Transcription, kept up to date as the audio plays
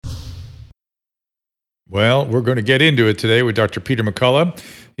Well, we're going to get into it today with Dr. Peter McCullough.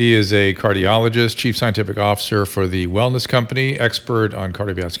 He is a cardiologist, chief scientific officer for the Wellness Company, expert on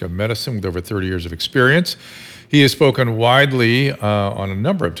cardiovascular medicine with over 30 years of experience. He has spoken widely on a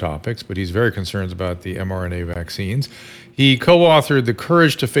number of topics, but he's very concerned about the mRNA vaccines. He co-authored The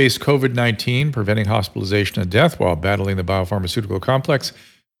Courage to Face COVID-19, Preventing Hospitalization and Death While Battling the Biopharmaceutical Complex.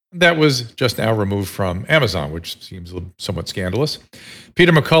 That was just now removed from Amazon, which seems somewhat scandalous.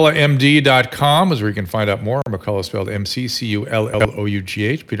 PeterMcCulloughMD.com is where you can find out more. McCullough spelled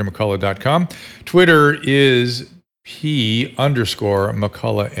McCullough, PeterMcCullough.com. Twitter is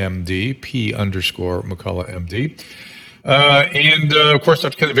P_McCulloughMD, P_McCulloughMD. And of course,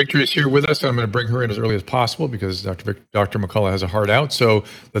 Dr. Kelly Victory is here with us. I'm going to bring her in as early as possible because Dr. McCullough has a hard out. So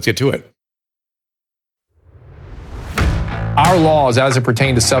let's get to it. Our laws, as it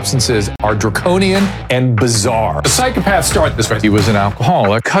pertains to substances, are draconian and bizarre. The psychopaths start this way. He was an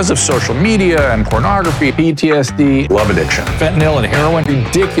alcoholic because of social media and pornography, PTSD, love addiction, fentanyl and heroin.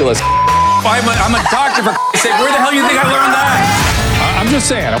 Ridiculous. I'm a doctor, for sake. Where the hell do you think I learned that? I'm just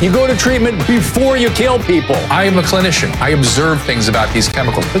saying, you go to treatment before you kill people. I am a clinician. I observe things about these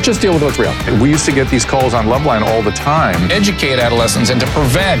chemicals. Let's just deal with what's real. We used to get these calls on Loveline all the time. Educate adolescents and to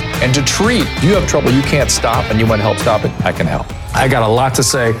prevent and to treat. If you have trouble you can't stop and you want to help stop it, I can help. I got a lot to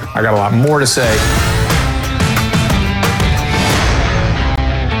say. I got a lot more to say.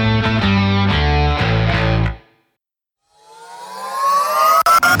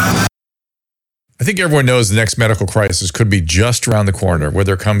 I think everyone knows the next medical crisis could be just around the corner,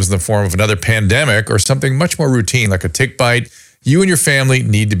 whether it comes in the form of another pandemic or something much more routine like a tick bite. You and your family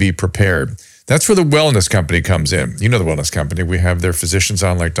need to be prepared. That's where the Wellness Company comes in. You know the Wellness Company. We have their physicians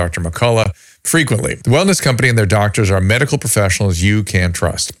on like Dr. McCullough frequently. The Wellness Company and their doctors are medical professionals you can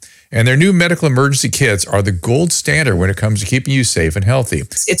trust. And their new medical emergency kits are the gold standard when it comes to keeping you safe and healthy.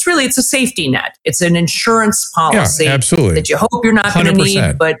 It's a safety net. It's an insurance policy absolutely. That you hope you're not going to 100%.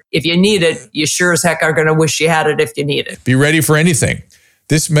 need, but if you need it, you sure as heck are going to wish you had it if you need it. Be ready for anything.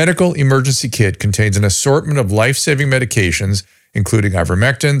 This medical emergency kit contains an assortment of life-saving medications, including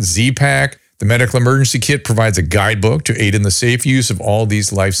ivermectin, Z-Pak. The medical emergency kit provides a guidebook to aid in the safe use of all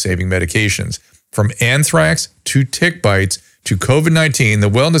these life-saving medications. From anthrax to tick bites to COVID-19,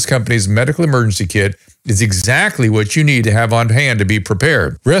 the Wellness Company's medical emergency kit is exactly what you need to have on hand to be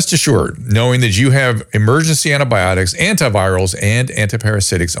prepared. Rest assured, knowing that you have emergency antibiotics, antivirals, and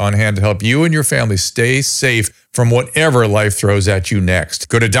antiparasitics on hand to help you and your family stay safe from whatever life throws at you next.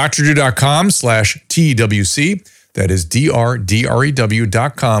 Go to drdrew.com/TWC. That is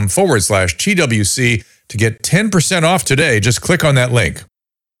DRDREW.com/TWC to get 10% off today. Just click on that link.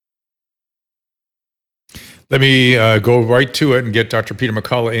 Let me go right to it and get Dr. Peter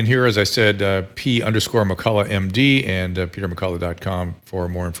McCullough in here. As I said, P_McCulloughMD and PeterMcCullough.com for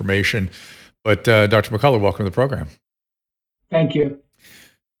more information. But Dr. McCullough, welcome to the program. Thank you.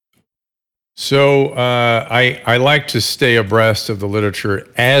 So I like to stay abreast of the literature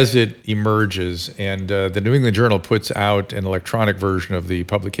as it emerges. And the New England Journal puts out an electronic version of the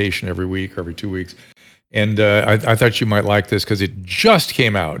publication every week or every 2 weeks. And I thought you might like this because it just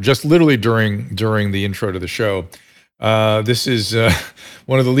came out, just literally during the intro to the show. This is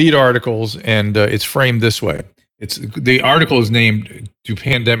one of the lead articles, and it's framed this way. The article is named, "Do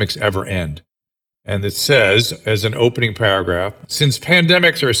Pandemics Ever End?" And it says, as an opening paragraph, since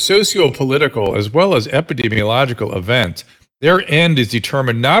pandemics are socio-political as well as epidemiological events, their end is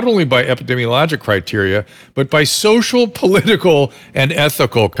determined not only by epidemiologic criteria, but by social, political, and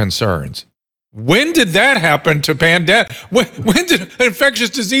ethical concerns. When did that happen to pandemic? When did an infectious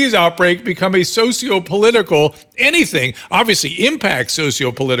disease outbreak become a socio-political anything? Obviously impacts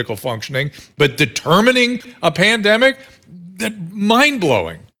socio-political functioning, but determining a pandemic? That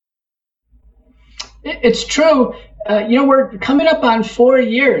mind-blowing. It's true. We're coming up on 4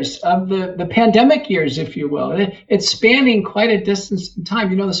 years of the pandemic years, if you will. It's spanning quite a distance in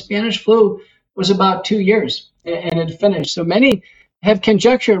time. The Spanish flu was about 2 years and it finished. So many have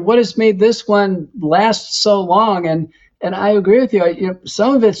conjectured what has made this one last so long. And I agree with you.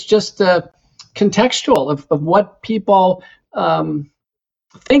 Some of it's just contextual of what people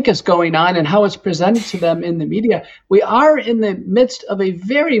think is going on and how it's presented to them in the media. We are in the midst of a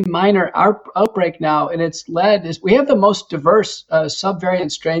very minor outbreak now, and we have the most diverse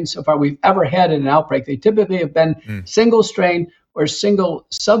subvariant strains so far we've ever had in an outbreak. They typically have been single strain or single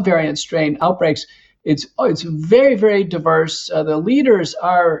subvariant strain outbreaks. It's very, very diverse. The leaders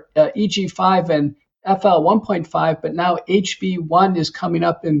are EG5 and FL 1.5, but now HB1 is coming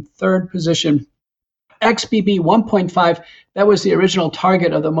up in third position. XBB 1.5, that was the original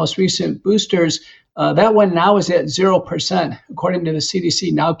target of the most recent boosters. That one now is at 0%, according to the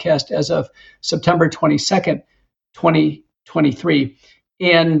CDC nowcast as of September 22nd, 2023.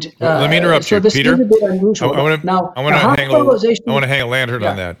 And let me interrupt so you, this Peter. is a bit unusual. I want to hang a lantern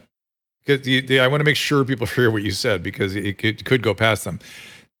on that. Because I want to make sure people hear what you said, because it could go past them.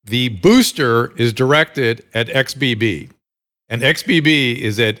 The booster is directed at XBB, and XBB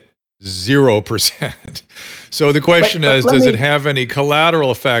is at 0%. So the question is, does it have any collateral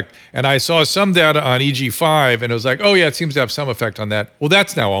effect? And I saw some data on EG5, and it was like, oh yeah, it seems to have some effect on that. Well,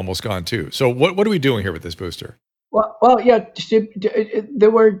 that's now almost gone too. So what are we doing here with this booster? Well, yeah, there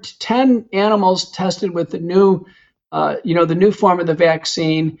were 10 animals tested with the new, the new form of the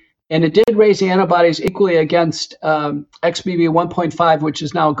vaccine. And it did raise antibodies equally against XBB 1.5, which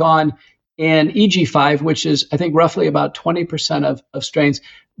is now gone, and EG5, which is, I think, roughly about 20% of strains.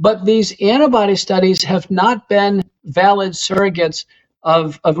 But these antibody studies have not been valid surrogates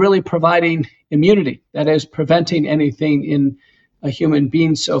of really providing immunity, that is, preventing anything in a human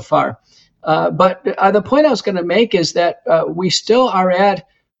being so far. But the point I was going to make is that we still are at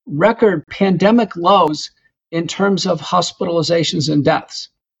record pandemic lows in terms of hospitalizations and deaths.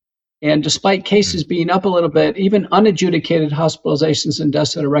 And despite cases being up a little bit, even unadjudicated hospitalizations and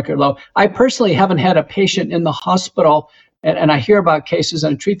deaths at a record low. I personally haven't had a patient in the hospital, and I hear about cases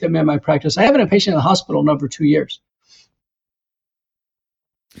and I treat them in my practice. I haven't had a patient in the hospital in over 2 years.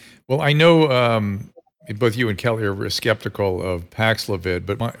 Well, I know both you and Kelly are skeptical of Paxlovid,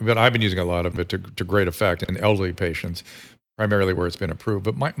 but I've been using a lot of it to great effect in elderly patients, primarily where it's been approved.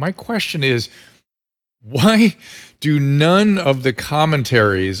 But my question is, why do none of the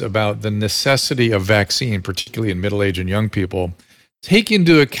commentaries about the necessity of vaccine, particularly in middle-aged and young people, take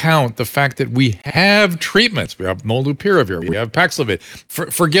into account the fact that we have treatments? We have molnupiravir, we have Paxlovid.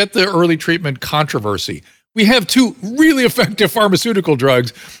 Forget the early treatment controversy. We have two really effective pharmaceutical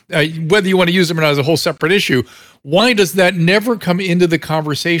drugs. Whether you want to use them or not is a whole separate issue. Why does that never come into the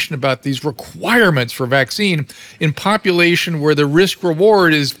conversation about these requirements for vaccine in population where the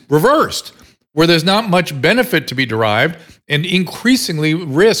risk-reward is reversed, where there's not much benefit to be derived, and increasingly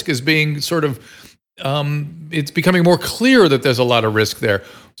risk is being sort of, it's becoming more clear that there's a lot of risk there.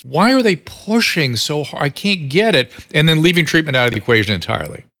 Why are they pushing so hard? I can't get it. And then leaving treatment out of the equation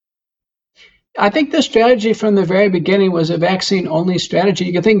entirely. I think the strategy from the very beginning was a vaccine-only strategy.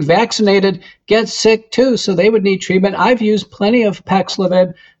 You can think vaccinated get sick too, so they would need treatment. I've used plenty of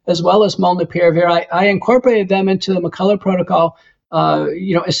Paxlovid as well as molnupiravir. I incorporated them into the McCullough protocol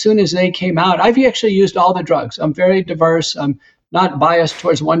as soon as they came out. I've actually used all the drugs. I'm very diverse. I'm not biased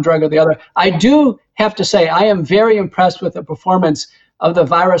towards one drug or the other. I do have to say I am very impressed with the performance of the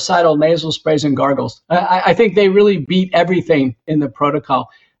virucidal nasal sprays and gargles. I think they really beat everything in the protocol.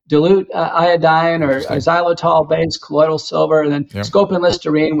 Dilute iodine or xylitol-based colloidal silver, and then scopolamine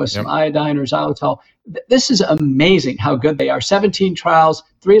Listerine with some iodine or xylitol. This is amazing how good they are. 17 trials,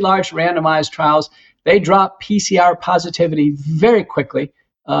 3 large randomized trials. They dropped PCR positivity very quickly.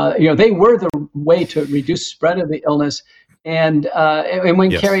 They were the way to reduce spread of the illness. And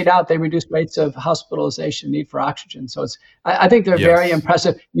when carried out, they reduced rates of hospitalization, need for oxygen. So I think they're very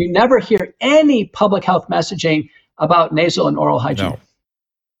impressive. You never hear any public health messaging about nasal and oral hygiene.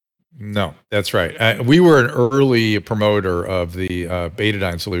 No, that's right. We were an early promoter of the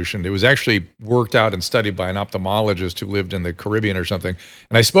betadine solution. It was actually worked out and studied by an ophthalmologist who lived in the Caribbean or something.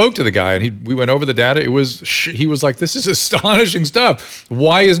 And I spoke to the guy, and we went over the data. He was like, "This is astonishing stuff.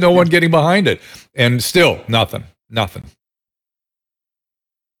 Why is no one getting behind it?" And still, nothing.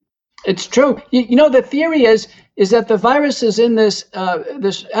 It's true. The theory is that the virus is in this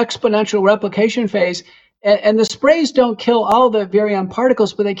exponential replication phase. And the sprays don't kill all the virion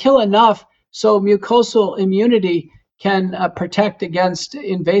particles, but they kill enough so mucosal immunity can protect against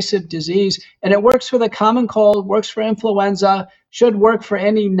invasive disease. And it works for the common cold, works for influenza, should work for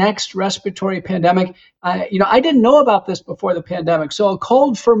any next respiratory pandemic. I didn't know about this before the pandemic. So a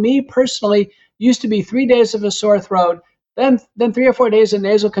cold for me personally used to be 3 days of a sore throat, then 3 or 4 days of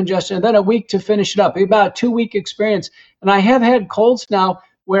nasal congestion, and then a week to finish it up. About a 2-week experience. And I have had colds now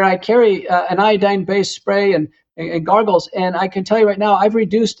where I carry an iodine-based spray and gargles, and I can tell you right now, I've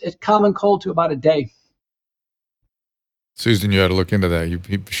reduced a common cold to about a day. Susan, you had to look into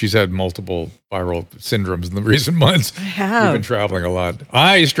that. She's had multiple viral syndromes in the recent months. I have. We've been traveling a lot.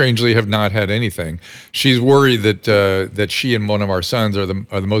 I, strangely, have not had anything. She's worried that she and one of our sons are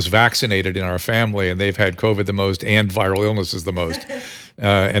the most vaccinated in our family, and they've had COVID the most and viral illnesses the most.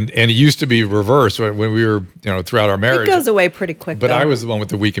 And it used to be reversed when we were, throughout our marriage. It goes away pretty quick, But though. I was the one with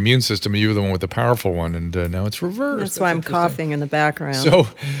the weak immune system, and you were the one with the powerful one, and now it's reversed. That's why I'm coughing in the background. So,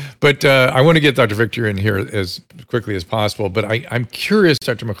 but I want to get Dr. Victory in here as quickly as possible. But I'm curious,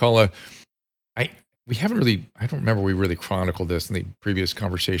 Dr. McCullough. I don't remember we really chronicled this in the previous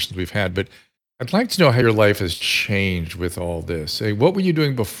conversations we've had, but I'd like to know how your life has changed with all this. What were you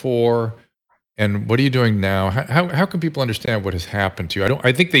doing before, and what are you doing now? How can people understand what has happened to you?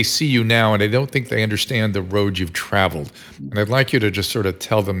 I think they see you now, and I don't think they understand the road you've traveled. And I'd like you to just sort of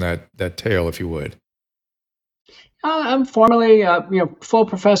tell them that tale, if you would. I'm formerly, full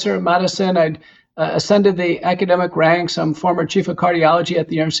professor of medicine. I'd ascended the academic ranks. I'm former chief of cardiology at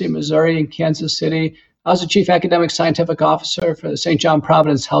the University of Missouri in Kansas City. I was the chief academic scientific officer for the St. John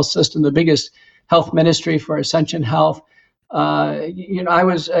Providence Health System, the biggest health ministry for Ascension Health. I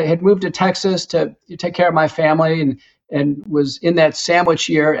had moved to Texas to take care of my family, and was in that sandwich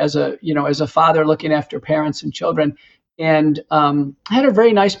year as a father looking after parents and children. And I had a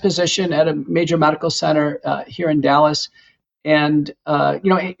very nice position at a major medical center here in Dallas. And when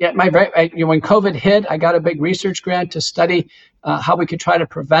COVID hit, I got a big research grant to study how we could try to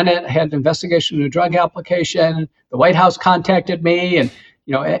prevent it. I had an investigation into a drug application. The White House contacted me and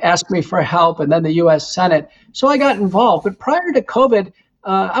asked me for help, and then the U.S. Senate. So I got involved. But prior to COVID,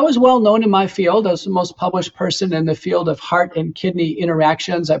 I was well known in my field. I was the most published person in the field of heart and kidney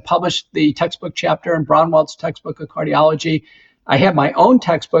interactions. I published the textbook chapter in Braunwald's textbook of cardiology. I had my own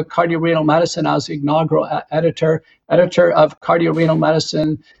textbook, Cardiorenal Medicine. I was the inaugural editor of Cardiorenal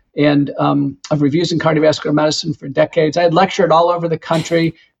Medicine and of Reviews in Cardiovascular Medicine for decades. I had lectured all over the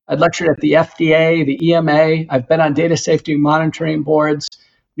country. I'd lectured at the FDA, the EMA. I've been on data safety monitoring boards,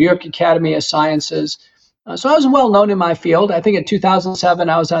 New York Academy of Sciences. So I was well known in my field. I think in 2007,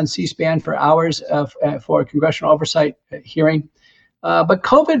 I was on C-SPAN for hours for a congressional oversight hearing. But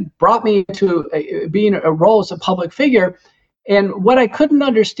COVID brought me to being a role as a public figure. And what I couldn't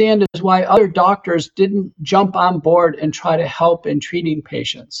understand is why other doctors didn't jump on board and try to help in treating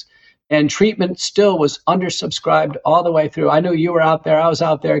patients. And treatment still was undersubscribed all the way through. I know you were out there, I was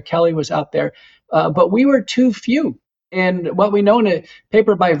out there, Kelly was out there, but we were too few. And what we know in a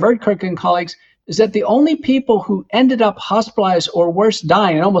paper by Verdkirk and colleagues is that the only people who ended up hospitalized or worse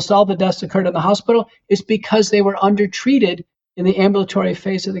dying, and almost all the deaths occurred in the hospital, is because they were undertreated in the ambulatory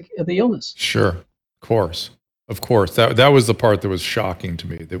phase of the illness. Sure, of course. That was the part that was shocking to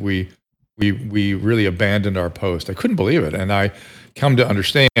me, that we really abandoned our post. I couldn't believe it, and I come to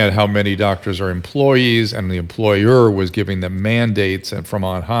understand how many doctors are employees, and the employer was giving them mandates and from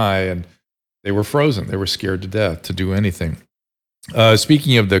on high, and they were frozen. They were scared to death to do anything.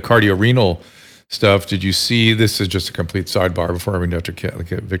 Speaking of the cardiorenal stuff, did you see, this is just a complete sidebar before I bring Dr.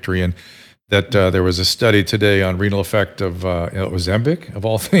 Victory in, that there was a study today on renal effect of Ozempic, of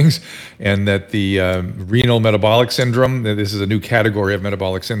all things, and that the renal metabolic syndrome, this is a new category of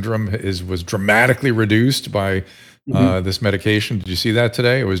metabolic syndrome, was dramatically reduced by this medication. Did you see that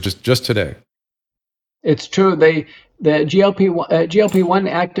today? It was just today. It's true. The GLP-1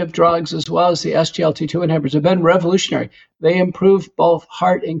 active drugs, as well as the SGLT2 inhibitors, have been revolutionary. They improve both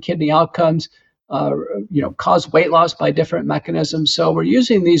heart and kidney outcomes, cause weight loss by different mechanisms. So we're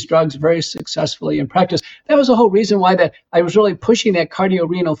using these drugs very successfully in practice. That was the whole reason why I was really pushing that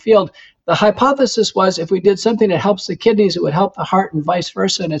cardiorenal field. The hypothesis was if we did something that helps the kidneys, it would help the heart and vice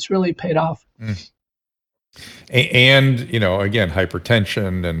versa, and it's really paid off. And, again,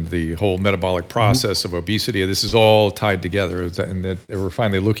 hypertension and the whole metabolic process of obesity, this is all tied together, and that we're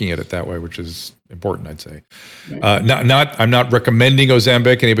finally looking at it that way, which is important, I'd say. Right. I'm not recommending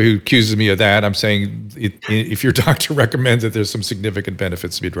Ozempic. Anybody who accuses me of that, I'm saying if your doctor recommends it, there's some significant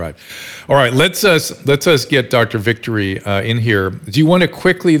benefits to be derived. All right, let's get Dr. Victory in here. Do you want to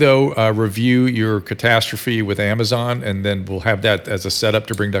quickly, though, review your catastrophe with Amazon, and then we'll have that as a setup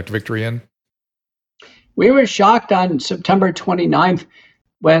to bring Dr. Victory in? We were shocked on September 29th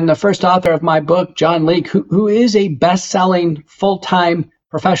when the first author of my book, John Leake, who is a best-selling full-time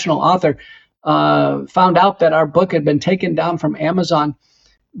professional author, found out that our book had been taken down from Amazon.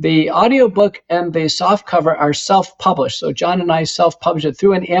 The audiobook and the softcover are self-published. So John and I self-published it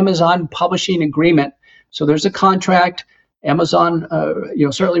through an Amazon publishing agreement. So there's a contract. Amazon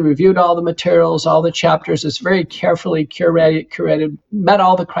certainly reviewed all the materials, all the chapters. It's very carefully curated, met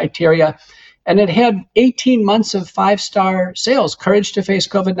all the criteria. And it had 18 months of 5-star sales, courage to face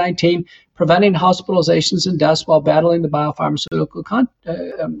COVID-19, preventing hospitalizations and deaths while battling the biopharmaceutical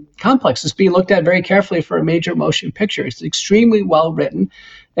complex. It's being looked at very carefully for a major motion picture. It's extremely well written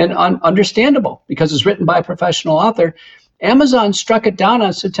and understandable because it's written by a professional author. Amazon struck it down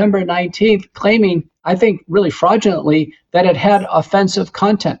on September 19th, claiming, I think really fraudulently, that it had offensive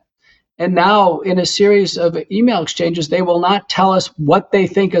content. And now, in a series of email exchanges, they will not tell us what they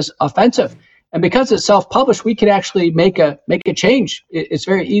think is offensive. And because it's self-published, we could actually make a change. It's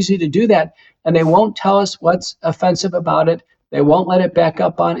very easy to do that. And they won't tell us what's offensive about it. They won't let it back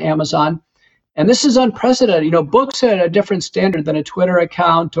up on Amazon. And this is unprecedented. You know, books are at a different standard than a Twitter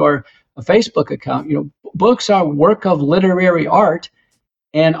account or a Facebook account. You know, books are work of literary art.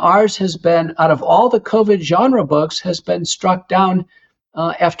 And ours has been, out of all the COVID genre books, has been struck down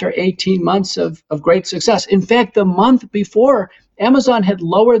after 18 months of great success. In fact, the month before, Amazon had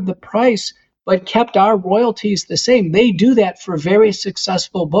lowered the price but kept our royalties the same. They do that for very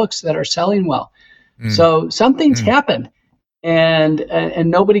successful books that are selling well. So something's happened, and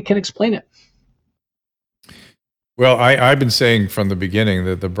nobody can explain it. Well, I've been saying from the beginning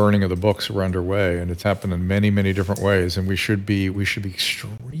that the burning of the books were underway, and it's happened in many, many different ways, and we should be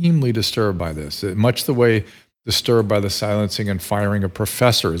extremely disturbed by this, much the way disturbed by the silencing and firing of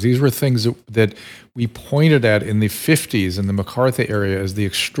professors. These were things that we pointed at in the 50s in the McCarthy area as the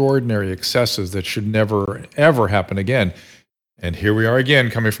extraordinary excesses that should never, ever happen again. And here we are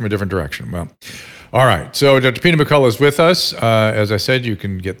again, coming from a different direction. Well, all right. So Dr. Peter McCullough is with us. As I said, you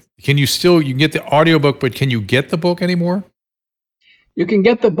can get the audiobook, but can you get the book anymore? You can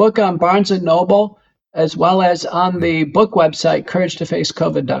get the book on Barnes & Noble, as well as on the book website,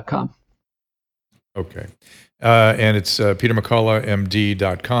 couragetofacecovid.com. Okay. And it's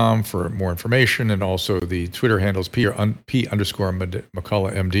petermcculloughmd.com for more information, and also the Twitter handles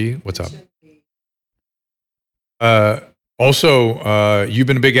P_McCulloughMD. What's up? Also, you've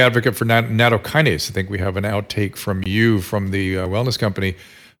been a big advocate for nattokinase. I think we have an outtake from you from the wellness company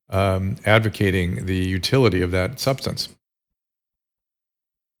advocating the utility of that substance.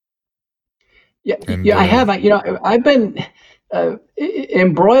 Yeah, I have. You know, I've been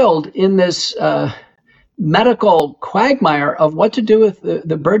embroiled in this medical quagmire of what to do with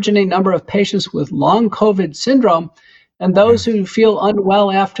the burgeoning number of patients with long COVID syndrome and those who feel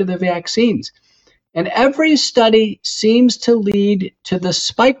unwell after the vaccines. And every study seems to lead to the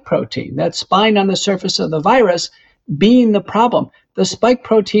spike protein, that spine on the surface of the virus, being the problem. The spike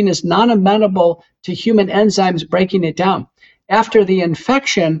protein is non-amenable to human enzymes breaking it down. After the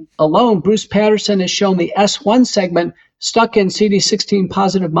infection alone, Bruce Patterson has shown the S1 segment stuck in CD16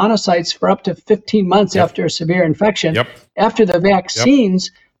 positive monocytes for up to 15 months after a severe infection. After the vaccines,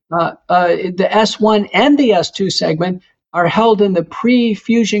 the S1 and the S2 segment are held in the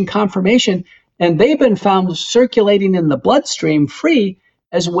pre-fusion conformation, and they've been found circulating in the bloodstream free,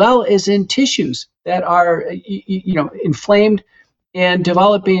 as well as in tissues that are inflamed and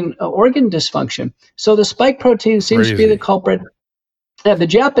developing organ dysfunction. So the spike protein seems to be the culprit. The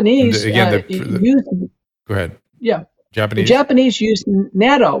Japanese go ahead. Yeah. Japanese. The Japanese use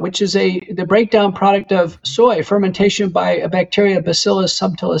natto, which is the breakdown product of soy, fermentation by a bacteria, Bacillus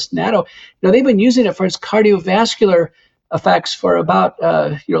subtilis natto. They've been using it for its cardiovascular effects for about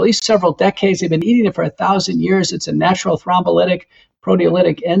at least several decades. They've been eating it for 1,000 years. It's a natural thrombolytic,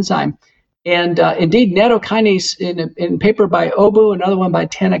 proteolytic enzyme. And indeed, nattokinase in paper by Obu, another one by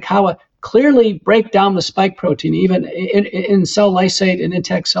Tanakawa, clearly break down the spike protein, even in cell lysate and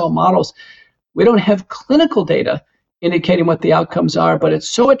intact cell models. We don't have clinical data indicating what the outcomes are, but it's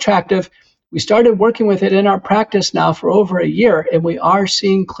so attractive. We started working with it in our practice now for over a year, and we are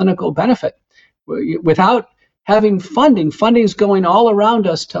seeing clinical benefit. Without having funding is going all around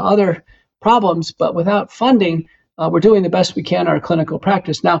us to other problems, but without funding, we're doing the best we can in our clinical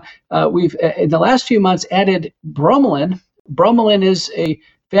practice. Now, we've, in the last few months, added bromelain. Bromelain is a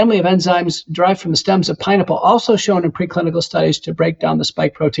family of enzymes derived from the stems of pineapple, also shown in preclinical studies to break down the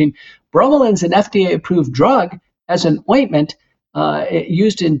spike protein. Bromelain is an FDA-approved drug as an ointment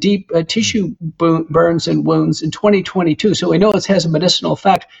used in deep tissue burns and wounds in 2022. So we know it has a medicinal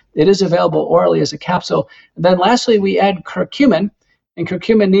effect. It is available orally as a capsule. And then lastly, we add curcumin, and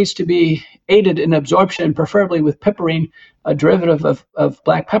curcumin needs to be aided in absorption, preferably with piperine, a derivative of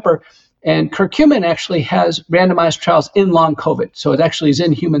black pepper. And curcumin actually has randomized trials in long COVID. So it actually is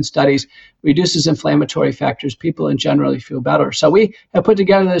in human studies, reduces inflammatory factors. People in general feel better. So we have put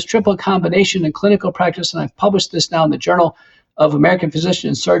together this triple combination in clinical practice, and I've published this now in the Journal of American Physicians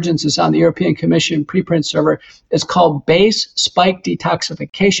and Surgeons. It's on the European Commission preprint server. It's called base spike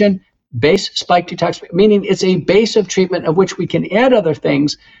detoxification. Base spike detoxification, meaning it's a base of treatment of which we can add other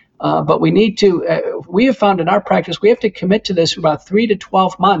things. But we need to, we have found in our practice, we have to commit to this for about 3 to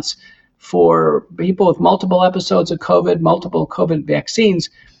 12 months for people with multiple episodes of COVID, multiple COVID vaccines,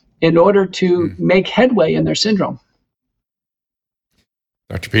 in order to make headway in their syndrome.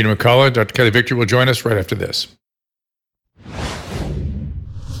 Dr. Peter McCullough, Dr. Kelly Victory will join us right after this.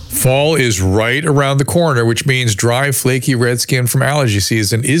 Fall is right around the corner, which means dry, flaky red skin from allergy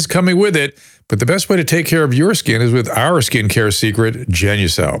season is coming with it. But the best way to take care of your skin is with our skincare secret,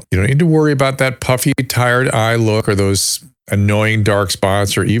 Genucel. You don't need to worry about that puffy, tired eye look or those annoying dark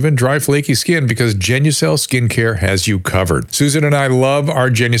spots or even dry, flaky skin because Genucel Skincare has you covered. Susan and I love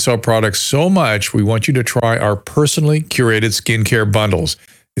our Genucel products so much, we want you to try our personally curated skincare bundles.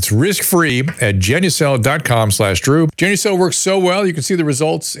 It's risk-free at Genucel.com/Drew. Genucel works so well, you can see the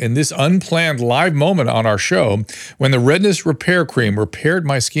results in this unplanned live moment on our show when the Redness Repair Cream repaired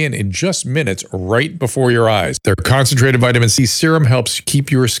my skin in just minutes right before your eyes. Their concentrated vitamin C serum helps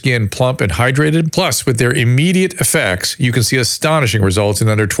keep your skin plump and hydrated. Plus, with their immediate effects, you can see astonishing results in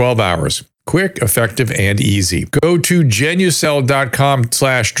under 12 hours. Quick, effective, and easy. Go to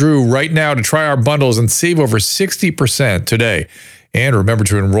Genucel.com/Drew right now to try our bundles and save over 60% today. And remember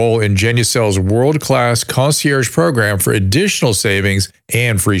to enroll in Genucel's world-class concierge program for additional savings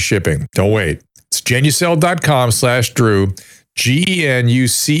and free shipping. Don't wait. It's Genucel.com/Drew,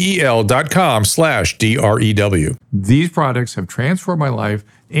 GENUCEL.com/DREW. These products have transformed my life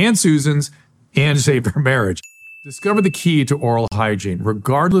and Susan's and saved our marriage. Discover the key to oral hygiene,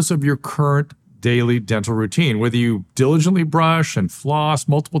 regardless of your current daily dental routine. Whether you diligently brush and floss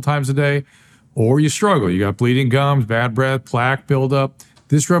multiple times a day, or you struggle, you got bleeding gums, bad breath, plaque buildup,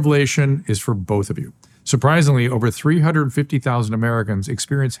 this revelation is for both of you. Surprisingly, over 350,000 Americans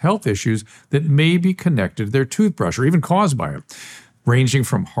experience health issues that may be connected to their toothbrush or even caused by it, ranging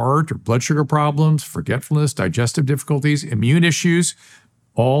from heart or blood sugar problems, forgetfulness, digestive difficulties, immune issues,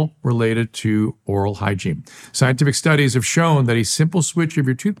 all related to oral hygiene. Scientific studies have shown that a simple switch of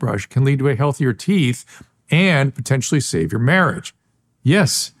your toothbrush can lead to a healthier teeth and potentially save your marriage.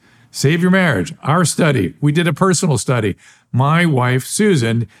 Yes, save your marriage. Our study, we did a personal study. My wife,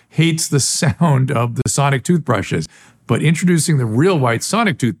 Susan, hates the sound of the sonic toothbrushes, but introducing the Real White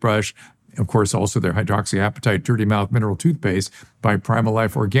Sonic toothbrush, of course, also their hydroxyapatite dirty mouth mineral toothpaste by Primal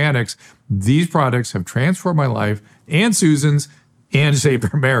Life Organics, these products have transformed my life and Susan's and saved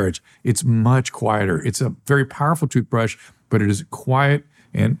our marriage. It's much quieter. It's a very powerful toothbrush, but it is quiet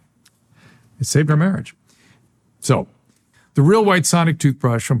and it saved our marriage. So, the Real White Sonic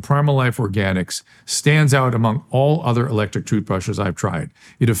toothbrush from Primal Life Organics stands out among all other electric toothbrushes I've tried.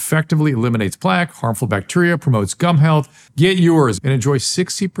 It effectively eliminates plaque, harmful bacteria, promotes gum health. Get yours and enjoy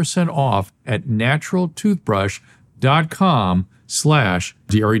 60% off at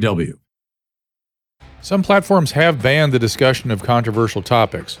naturaltoothbrush.com/DREW. Some platforms have banned the discussion of controversial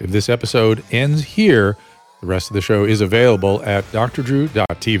topics. If this episode ends here, the rest of the show is available at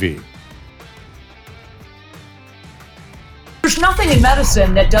drdrew.tv. There's nothing in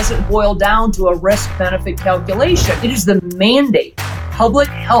medicine that doesn't boil down to a risk-benefit calculation. It is the mandate of public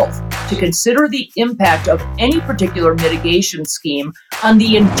health to consider the impact of any particular mitigation scheme on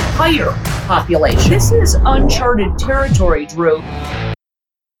the entire population. This is uncharted territory, Drew.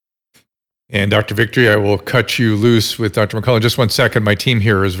 And Dr. Victory, I will cut you loose with Dr. McCullough. Just one second. My team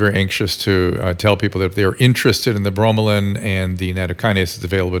here is very anxious to tell people that if they are interested in the bromelain and the nattokinase, it's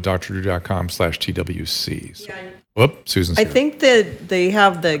available at drdrew.com/TWC. So. Yeah. Whoop, Susan's I here. think that they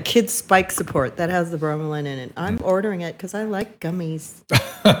have the kids spike support that has the bromelain in it. I'm ordering it because I like gummies.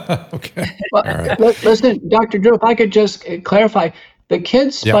 Okay. Well, right. Listen, Dr. Drew, if I could just clarify, the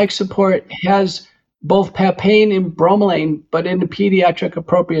kids spike support has both papain and bromelain, but in the pediatric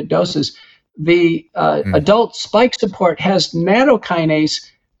appropriate doses. The adult spike support has nattokinase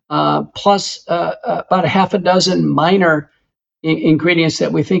plus about a half a dozen minor ingredients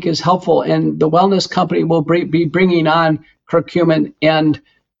that we think is helpful, and the wellness company will be bringing on curcumin and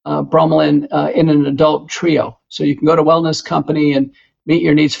bromelain in an adult trio. So you can go to wellness company and meet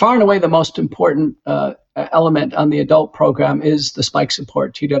your needs. Far and away the most important element on the adult program is the spike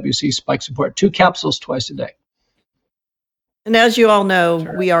support, TWC spike support, 2 capsules twice a day. And as you all know,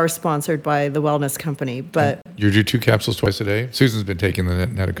 we are sponsored by the wellness company, but You do 2 capsules twice a day? Susan's been taking the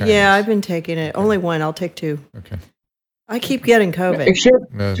nattokinase. yeah, I've been taking it. Only one. I'll take 2. Okay. I keep getting COVID.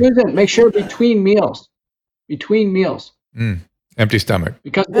 Susan, make sure between meals. Empty stomach.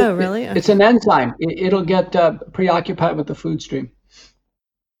 Because really? it's an enzyme. It'll get preoccupied with the food stream.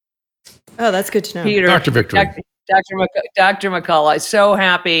 Oh, that's good to know. Peter, Dr. Victory. Dr. McCullough, so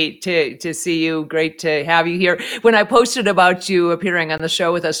happy to see you. Great to have you here. When I posted about you appearing on the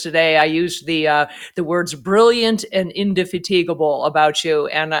show with us today, I used the words brilliant and indefatigable about you.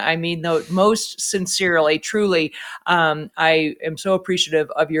 And I mean, most sincerely, truly, I am so appreciative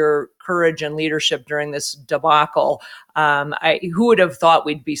of your courage and leadership during this debacle. Who would have thought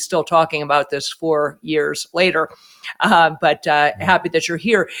we'd be still talking about this 4 years later? But happy that you're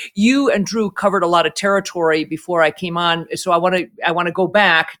here. You and Drew covered a lot of territory before I came on, so I want to go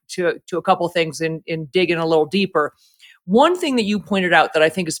back to a couple of things and dig in a little deeper. One thing that you pointed out that I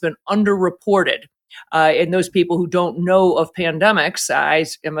think has been underreported, and those people who don't know of pandemics, I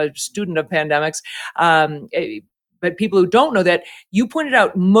am a student of pandemics, but people who don't know that, you pointed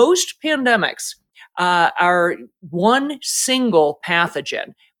out most pandemics are one single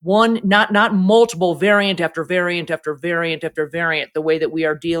pathogen, one, not multiple variant after variant after variant after variant, the way that we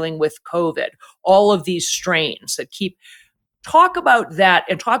are dealing with COVID, all of these strains that keep. Talk about that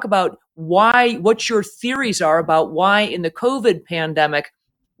and talk about what your theories are about why in the COVID pandemic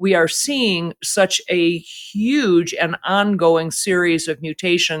we are seeing such a huge and ongoing series of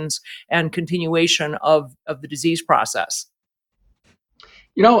mutations and continuation of the disease process.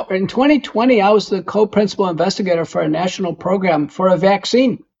 You know, in 2020, I was the co-principal investigator for a national program for a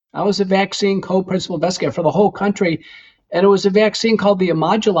vaccine. I was a vaccine co-principal investigator for the whole country, and it was a vaccine called the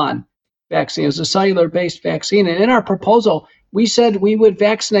Imodulon vaccine. It was a cellular-based vaccine, and in our proposal, we said we would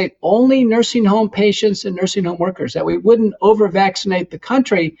vaccinate only nursing home patients and nursing home workers, that we wouldn't over-vaccinate the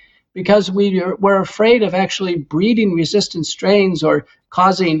country because we were afraid of actually breeding resistant strains or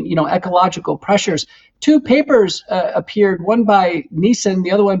causing, ecological pressures. Two papers appeared, one by Neeson,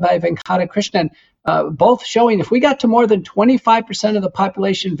 the other one by Venkatakrishnan, both showing if we got to more than 25% of the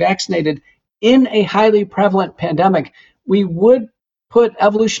population vaccinated in a highly prevalent pandemic, we would put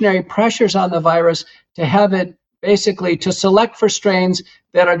evolutionary pressures on the virus to have it basically to select for strains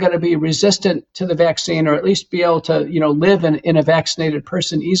that are going to be resistant to the vaccine, or at least be able to, live in a vaccinated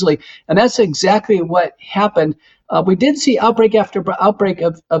person easily. And that's exactly what happened. We did see outbreak after outbreak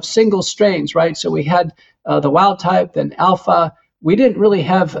of single strains, right? So we had the wild type, then alpha. We didn't really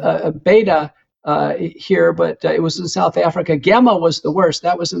have a beta here, but it was in South Africa. Gamma was the worst.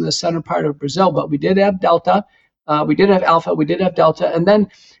 That was in the center part of Brazil, but we did have delta. We did have alpha. We did have delta. And then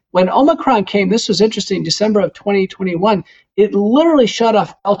when Omicron came, this was interesting, December of 2021, it literally shut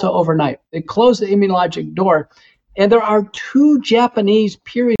off delta overnight. It closed the immunologic door. And there are two Japanese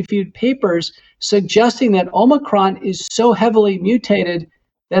peer-reviewed papers suggesting that Omicron is so heavily mutated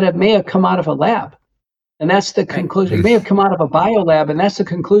that it may have come out of a lab. And that's the conclusion. It may have come out of a biolab, and that's the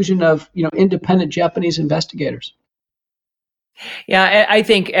conclusion of independent Japanese investigators. Yeah, I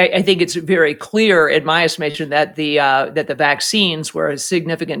think it's very clear, in my estimation, that the vaccines were a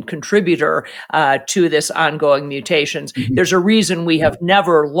significant contributor to this ongoing mutations. Mm-hmm. There's a reason we have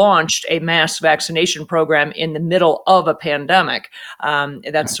never launched a mass vaccination program in the middle of a pandemic.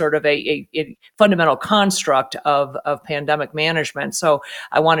 That's sort of a fundamental construct of pandemic management. So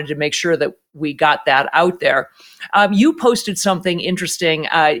I wanted to make sure that we got that out there. You posted something interesting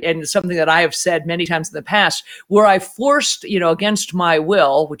and something that I have said many times in the past, where I forced, against my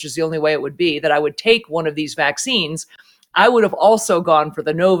will, which is the only way it would be, that I would take one of these vaccines. I would have also gone for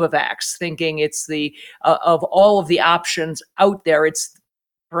the Novavax, thinking it's the of all of the options out there, it's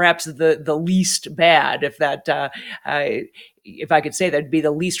perhaps the least bad, if I could say that'd be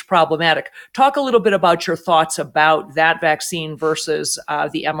the least problematic. Talk a little bit about your thoughts about that vaccine versus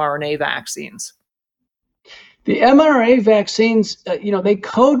the mRNA vaccines. The mRNA vaccines, they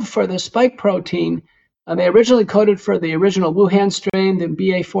code for the spike protein. They originally coded for the original Wuhan strain, the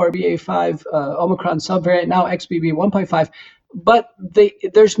BA4, BA5, Omicron subvariant, now XBB 1.5. But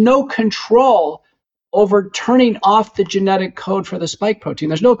there's no control over turning off the genetic code for the spike protein.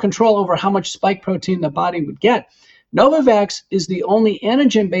 There's no control over how much spike protein the body would get. Novavax is the only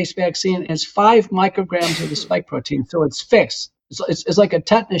antigen-based vaccine, has 5 micrograms of the spike protein, so it's fixed. It's like a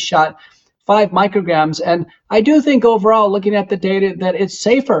tetanus shot, 5 micrograms. And I do think overall, looking at the data, that it's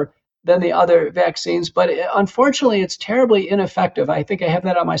safer than the other vaccines, but unfortunately, it's terribly ineffective. I think I have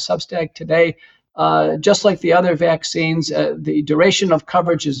that on my Substack today. Just like the other vaccines, the duration of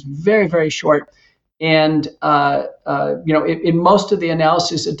coverage is very, very short. And, in most of the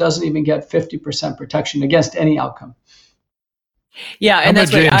analysis, it doesn't even get 50% protection against any outcome. Yeah, and that's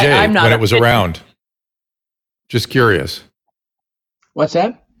J&J I'm not when it was around. Just curious. What's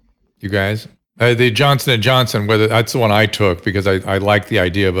that? You guys? The Johnson & Johnson, whether that's the one I took because I like the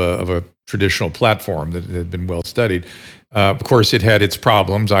idea of a traditional platform that had been well studied. Of course, it had its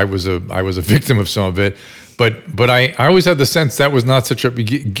problems. I was a victim of some of it, but I always had the sense that was not such a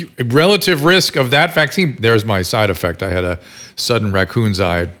relative risk of that vaccine. There's my side effect. I had a sudden raccoon's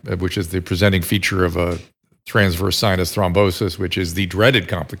eye, which is the presenting feature of a transverse sinus thrombosis, which is the dreaded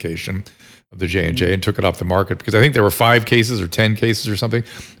complication of the J&J, and took it off the market because I think there were 5 cases or 10 cases or something.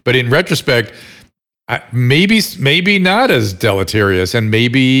 But in retrospect, maybe not as deleterious and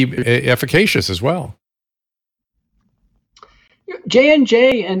maybe efficacious as well.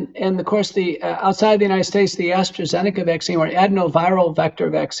 J&J and of course the outside the United States, the AstraZeneca vaccine or adenoviral vector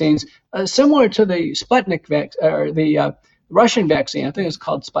vaccines, similar to the Sputnik or the Russian vaccine. I think it's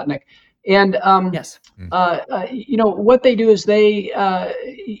called Sputnik. And yes, what they do is they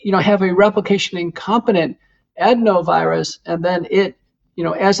have a replication incompetent adenovirus, and then it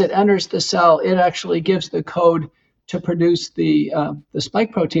as it enters the cell, it actually gives the code to produce the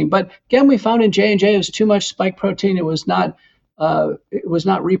spike protein. But again, we found in J&J it was too much spike protein. It was not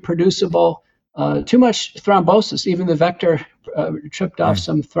reproducible. Too much thrombosis. Even the vector tripped off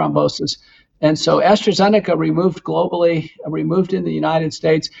some thrombosis. And so AstraZeneca removed globally, removed in the United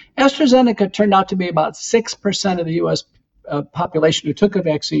States. AstraZeneca turned out to be about 6% of the U.S. Population who took a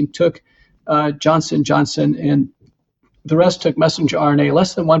vaccine took Johnson & Johnson, and the rest took messenger RNA.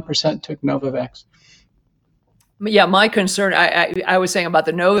 Less than 1% took Novavax. Yeah, my concern, I was saying about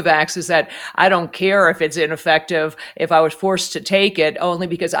the Novavax is that I don't care if it's ineffective if I was forced to take it, only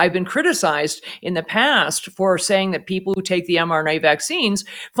because I've been criticized in the past for saying that people who take the mRNA vaccines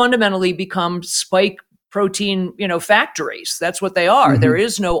fundamentally become spike protein, factories. That's what they are. Mm-hmm. There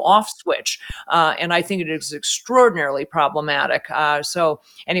is no off switch. And I think it is extraordinarily problematic. So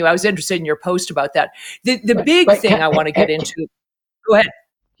anyway, I was interested in your post about that. The big thing I want to get into, go ahead.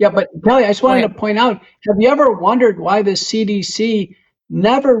 Yeah, but Kelly, I just wanted to point out, have you ever wondered why the CDC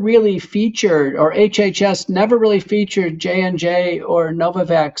never really featured, or HHS never really featured J&J or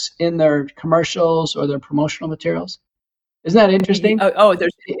Novavax in their commercials or their promotional materials? Isn't that interesting?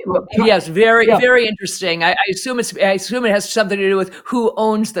 Yes, very interesting. I assume it has something to do with who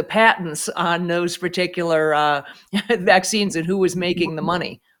owns the patents on those particular vaccines and who was making the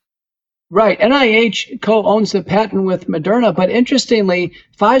money. Right. NIH co-owns the patent with Moderna, but interestingly,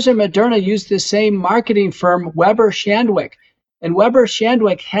 Pfizer and Moderna use the same marketing firm, Weber Shandwick. And Weber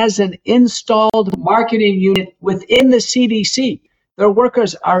Shandwick has an installed marketing unit within the CDC. Their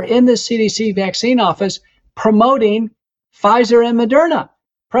workers are in the CDC vaccine office promoting Pfizer and Moderna,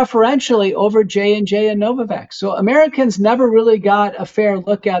 preferentially over J&J and Novavax. So Americans never really got a fair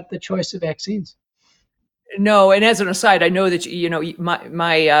look at the choice of vaccines. No, and as an aside, I know that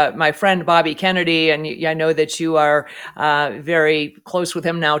my friend Bobby Kennedy, and I know that you are very close with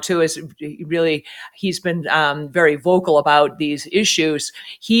him now too. He's been very vocal about these issues.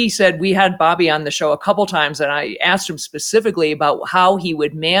 He said we had Bobby on the show a couple times, and I asked him specifically about how he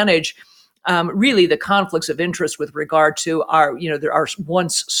would manage really the conflicts of interest with regard to our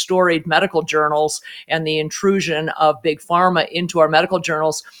once storied medical journals and the intrusion of big pharma into our medical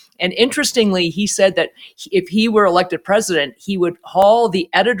journals. And interestingly, he said that if he were elected president, he would haul the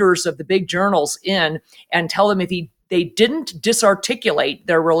editors of the big journals in and tell them if they didn't disarticulate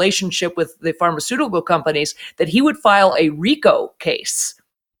their relationship with the pharmaceutical companies, that he would file a RICO case.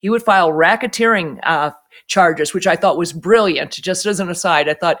 He would file racketeering charges, which I thought was brilliant. Just as an aside,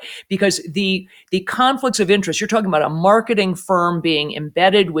 I thought, because the conflicts of interest, you're talking about a marketing firm being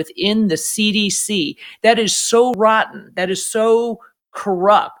embedded within the CDC, that is so rotten, that is so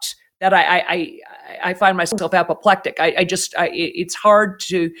corrupt, that I find myself apoplectic. It's hard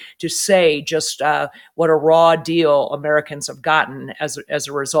to say just what a raw deal Americans have gotten as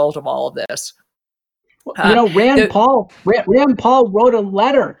a result of all of this. Rand Paul wrote a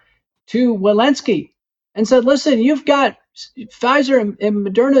letter to Walensky and said, listen, you've got Pfizer and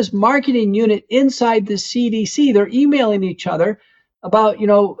Moderna's marketing unit inside the CDC. They're emailing each other about,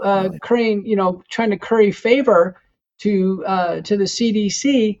 trying to curry favor to the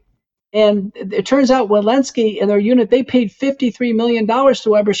CDC. And it turns out Walensky and their unit, they paid $53 million to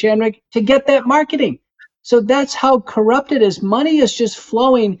Weber Shandwick to get that marketing. So that's how corrupt it is. Money is just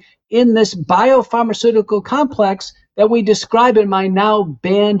flowing in this biopharmaceutical complex that we describe in my now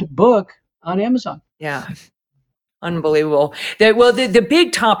banned book on Amazon. Yeah. Unbelievable. The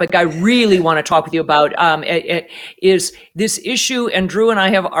big topic I really want to talk with you about is this issue, and Drew and I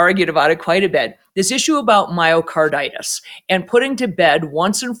have argued about it quite a bit, this issue about myocarditis, and putting to bed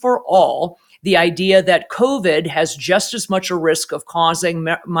once and for all the idea that COVID has just as much a risk of causing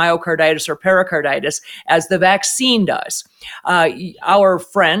myocarditis or pericarditis as the vaccine does. Our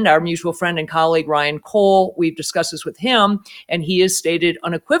mutual friend and colleague, Ryan Cole, we've discussed this with him, and he has stated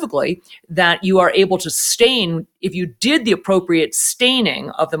unequivocally that you are able to stain, if you did the appropriate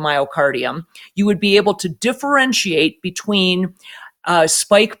staining of the myocardium, you would be able to differentiate between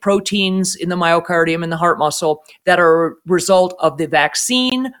spike proteins in the myocardium and the heart muscle that are a result of the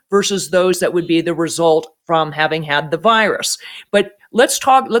vaccine versus those that would be the result from having had the virus. But let's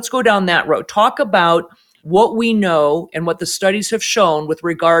go down that road. Talk about what we know and what the studies have shown with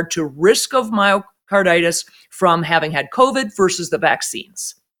regard to risk of myocarditis from having had COVID versus the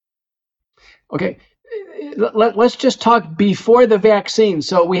vaccines? Okay. Let's just talk before the vaccine.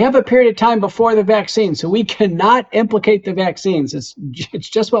 So we have a period of time before the vaccine, so we cannot implicate the vaccines. It's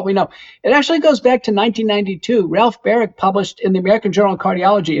just what we know. It actually goes back to 1992. Ralph Barrick published in the American Journal of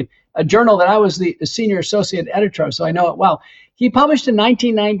Cardiology, a journal that I was the senior associate editor of, so I know it well. He published in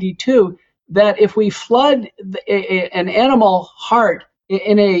 1992 that if we flood an animal heart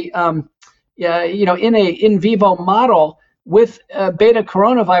in a in vivo model with beta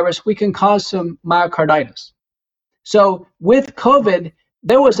coronavirus, we can cause some myocarditis. So with COVID,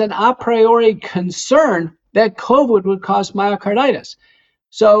 there was an a priori concern that COVID would cause myocarditis.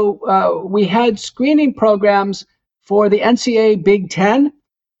 So we had screening programs for the NCAA Big Ten,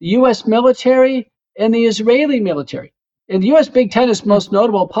 the U.S. military, and the Israeli military. And the U.S. Big Ten is most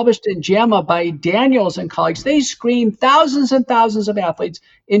notable, published in JAMA by Daniels and colleagues. They screened thousands and thousands of athletes.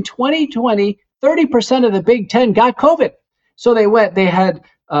 In 2020, 30% of the Big Ten got COVID. So they had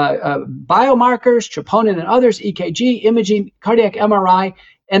biomarkers, troponin and others, EKG, imaging, cardiac MRI,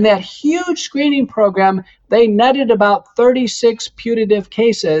 and that huge screening program, they netted about 36 putative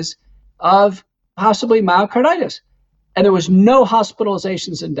cases of possibly myocarditis. And there was no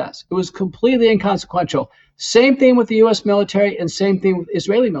hospitalizations and deaths. It was completely inconsequential. Same thing with the U.S. military and same thing with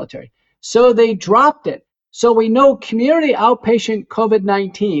Israeli military. So they dropped it. So we know community outpatient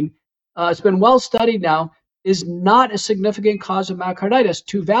COVID-19, it's been well studied now, is not a significant cause of myocarditis.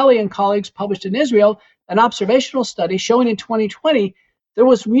 Tuvali and colleagues published in Israel an observational study showing in 2020 there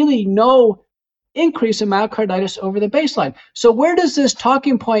was really no increase in myocarditis over the baseline. So where does this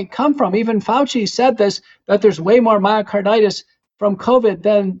talking point come from? Even Fauci said this, that there's way more myocarditis from COVID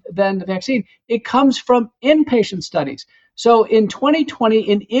than the vaccine. It comes from inpatient studies. So in 2020,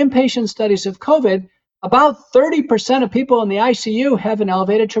 in inpatient studies of COVID, about 30% of people in the ICU have an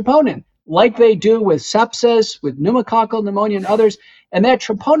elevated troponin, like they do with sepsis, with pneumococcal pneumonia and others. And that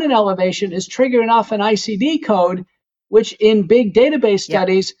troponin elevation is triggering off an ICD code, which in big database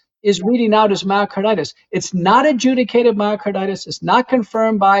studies is reading out as myocarditis. It's not adjudicated myocarditis. It's not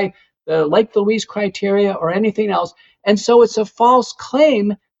confirmed by the Lake Louise criteria or anything else. And so it's a false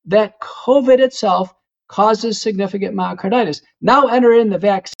claim that COVID itself causes significant myocarditis. Now enter in the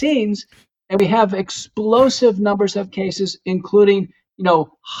vaccines, and we have explosive numbers of cases, including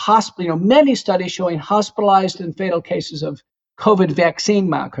many studies showing hospitalized and fatal cases of COVID vaccine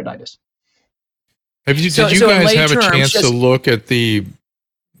myocarditis. Did you guys have a chance to look at the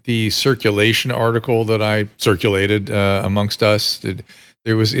circulation article that I circulated amongst us?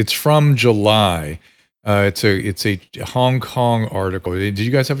 It's from July. It's a Hong Kong article. Did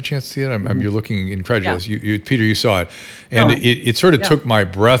you guys have a chance to see it? You're looking incredulous. Yeah. You Peter, you saw it, and it sort of took my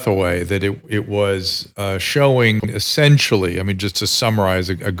breath away that it was showing essentially. I mean, just to summarize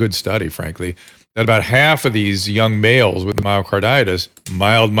a good study, frankly, that about half of these young males with myocarditis,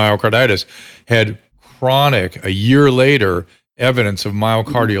 mild myocarditis, had chronic, a year later, evidence of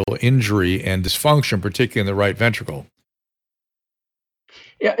myocardial injury and dysfunction, particularly in the right ventricle.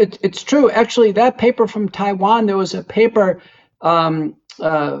 Yeah, it's true. Actually, that paper from Taiwan, there was a paper from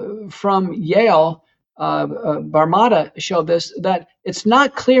Yale, Barmada showed this, that it's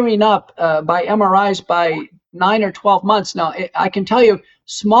not clearing up by MRIs by 9 or 12 months. Now, I can tell you,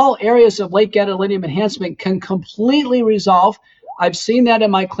 small areas of late gadolinium enhancement can completely resolve. I've seen that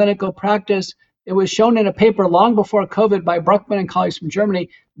in my clinical practice. It was shown in a paper long before COVID by Bruckmann and colleagues from Germany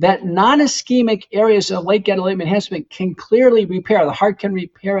that non-ischemic areas of late gadolinium enhancement can clearly repair. The heart can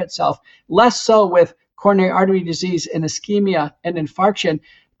repair itself, less so with coronary artery disease and ischemia and infarction.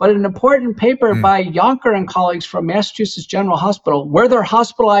 But an important paper by Yonker and colleagues from Massachusetts General Hospital, where they're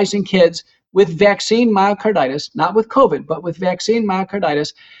hospitalizing kids with vaccine myocarditis, not with COVID, but with vaccine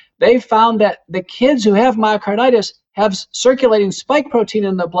myocarditis, they found that the kids who have myocarditis have circulating spike protein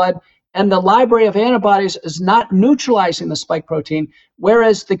in the blood, and the library of antibodies is not neutralizing the spike protein,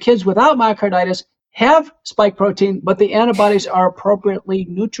 whereas the kids without myocarditis have spike protein, but the antibodies are appropriately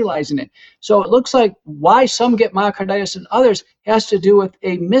neutralizing it. So it looks like why some get myocarditis and others has to do with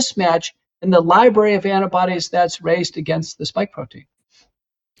a mismatch in the library of antibodies that's raised against the spike protein.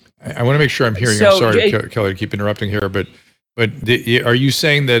 I want to make sure I'm hearing. I'm sorry, Kelly, to keep interrupting here, but are you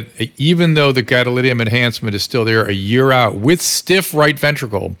saying that even though the gadolinium enhancement is still there a year out with stiff right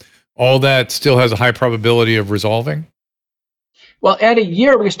ventricle, all that still has a high probability of resolving? Well, at a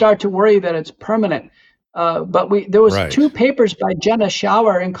year, we start to worry that it's permanent. But there was two papers by Jenna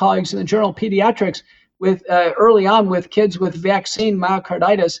Schauer and colleagues in the Journal of Pediatrics with early on with kids with vaccine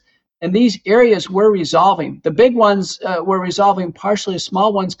myocarditis, and these areas were resolving. The big ones were resolving partially.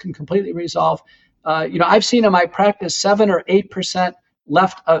 Small ones can completely resolve. I've seen in my practice 7 or 8%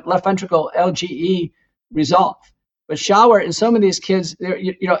 left ventricle LGE resolve. But shower in some of these kids,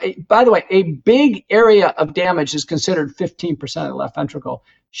 by the way, a big area of damage is considered 15% of the left ventricle.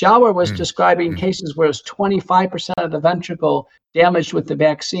 Shower was describing cases where it was 25% of the ventricle damaged with the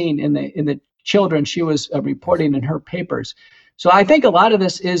vaccine in the children she was reporting in her papers. So I think a lot of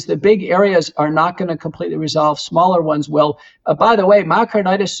this is the big areas are not going to completely resolve. Smaller ones will. By the way,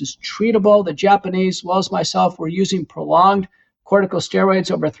 myocarditis is treatable. The Japanese, as well as myself, were using prolonged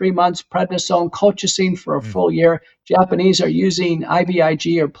corticosteroids over 3 months, prednisone, colchicine for a full year. Japanese are using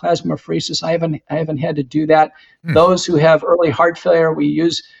IVIG or plasmapheresis. I haven't had to do that. Those who have early heart failure, we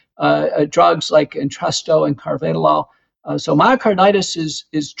use drugs like Entresto and carvedilol. So myocarditis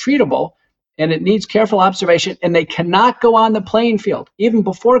is treatable, and it needs careful observation, and they cannot go on the playing field. Even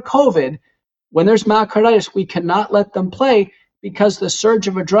before COVID, when there's myocarditis, we cannot let them play because the surge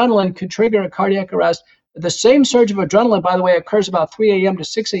of adrenaline could trigger a cardiac arrest. The same surge of adrenaline, by the way, occurs about 3 a.m. to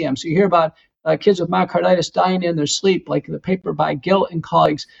 6 a.m. So you hear about kids with myocarditis dying in their sleep, like the paper by Gill and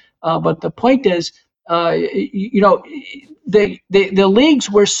colleagues. But the point is, the leagues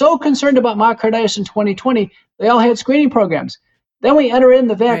were so concerned about myocarditis in 2020, they all had screening programs. Then we enter in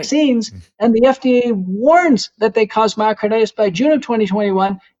the vaccines, and the FDA warns that they cause myocarditis by June of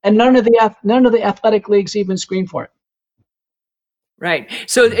 2021, and none of the athletic leagues even screen for it. Right.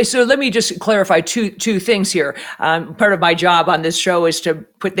 So let me just clarify two things here. Part of my job on this show is to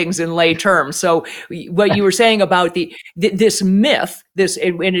put things in lay terms. So what you were saying about this myth,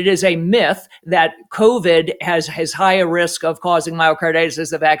 and it is a myth that COVID has higher risk of causing myocarditis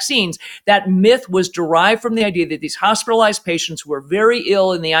as the vaccines. That myth was derived from the idea that these hospitalized patients who were very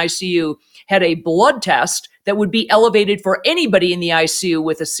ill in the ICU had a blood test that would be elevated for anybody in the ICU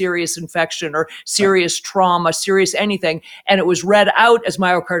with a serious infection or serious trauma, serious anything. And it was read out as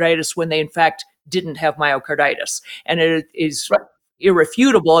myocarditis when they, in fact, didn't have myocarditis. And it is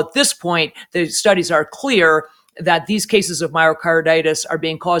irrefutable at this point. The studies are clear that these cases of myocarditis are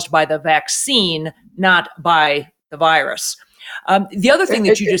being caused by the vaccine, not by the virus. The other thing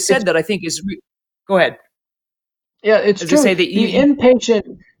that you just said that I think is, go ahead. Yeah, it's true. Say that the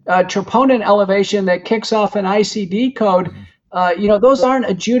inpatient troponin elevation that kicks off an ICD code, those aren't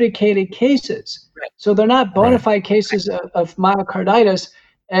adjudicated cases. So they're not bona fide cases of myocarditis.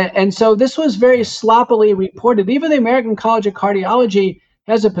 And so this was very sloppily reported. Even the American College of Cardiology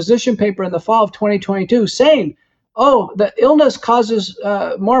has a position paper in the fall of 2022 saying, the illness causes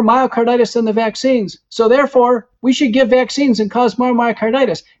more myocarditis than the vaccines. So therefore, we should give vaccines and cause more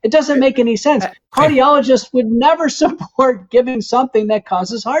myocarditis. It doesn't make any sense. Cardiologists would never support giving something that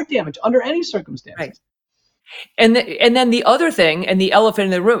causes heart damage under any circumstances. Right. And then the other thing, and the elephant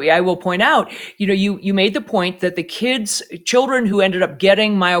in the room, I will point out, you made the point that the children who ended up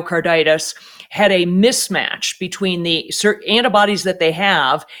getting myocarditis had a mismatch between the antibodies that they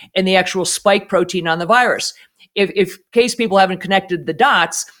have and the actual spike protein on the virus. In case people haven't connected the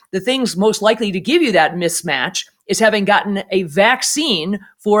dots, the things most likely to give you that mismatch is having gotten a vaccine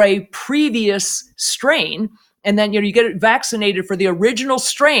for a previous strain. And then, you get vaccinated for the original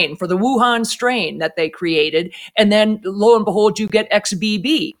strain, for the Wuhan strain that they created. And then lo and behold, you get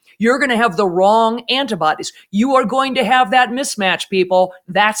XBB. You're going to have the wrong antibodies. You are going to have that mismatch, people.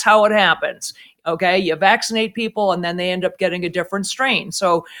 That's how it happens. Okay, you vaccinate people and then they end up getting a different strain.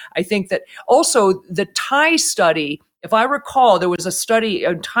 So I think that also the Thai study, if I recall, there was a study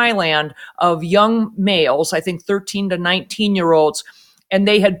in Thailand of young males, I think 13 to 19-year-olds, and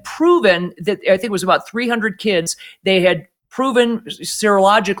they had proven that, I think it was about 300 kids, they had proven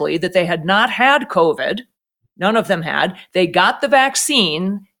serologically that they had not had COVID. None of them had. They got the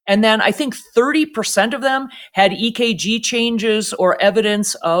vaccine. And then I think 30% of them had EKG changes or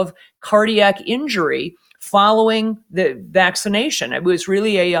evidence of cardiac injury following the vaccination. It was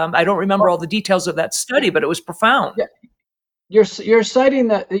really I don't remember all the details of that study, but it was profound. Yeah. You're citing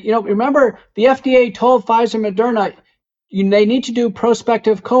that, remember the FDA told Pfizer, Moderna, they need to do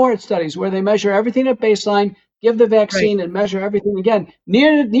prospective cohort studies where they measure everything at baseline, give the vaccine and measure everything again.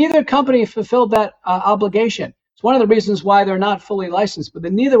 Neither company fulfilled that obligation. It's one of the reasons why they're not fully licensed, but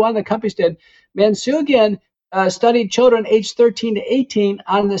neither one of the companies did. Mansukian studied children aged 13 to 18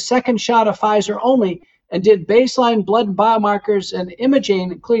 on the second shot of Pfizer only and did baseline blood biomarkers and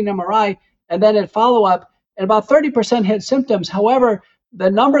imaging, including MRI, and then at follow-up, and about 30% had symptoms. However,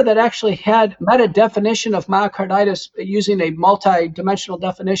 the number that actually met a definition of myocarditis using a multi-dimensional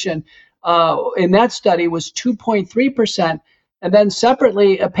definition in that study was 2.3%. And then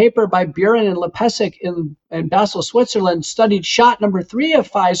separately, a paper by Buren and Lepesic in Basel, Switzerland, studied shot number 3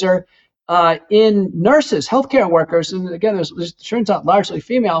 of Pfizer in nurses, healthcare workers. And again, this turns out largely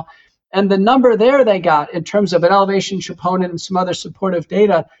female. And the number there they got in terms of an elevation in troponin and some other supportive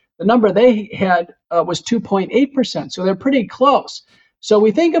data, the number they had was 2.8%. So they're pretty close. So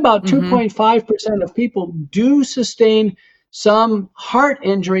we think about 2.5% of people do sustain some heart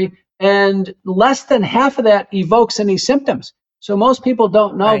injury, and less than half of that evokes any symptoms. So most people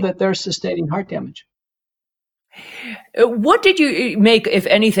don't know that they're sustaining heart damage. What did you make, if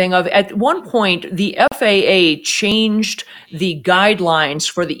anything, of at one point the FAA changed the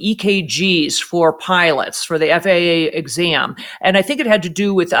guidelines for the EKGs for pilots for the FAA exam, and I think it had to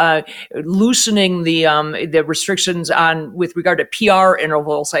do with loosening the restrictions on with regard to PR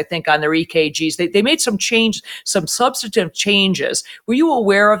intervals. I think on their EKGs, they made some substantive changes. Were you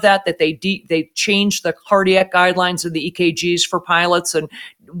aware of that? That they changed the cardiac guidelines of the EKGs for pilots, and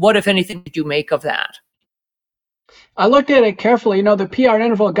what, if anything, did you make of that? I looked at it carefully. You know, the PR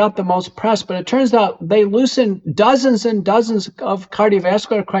interval got the most press, but it turns out they loosened dozens and dozens of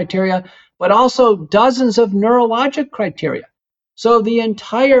cardiovascular criteria, but also dozens of neurologic criteria. So the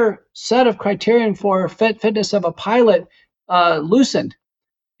entire set of criterion for fitness of a pilot loosened.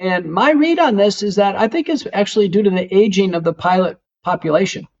 And my read on this is that I think it's actually due to the aging of the pilot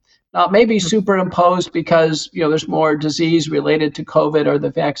population. Now, it may be superimposed because, you know, there's more disease related to COVID or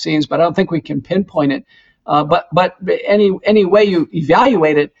the vaccines, but I don't think we can pinpoint it. But any way you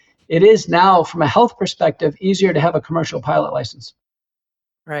evaluate it, it is now, from a health perspective, easier to have a commercial pilot license.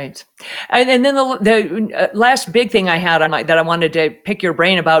 Right. And then the last big thing I had on that I wanted to pick your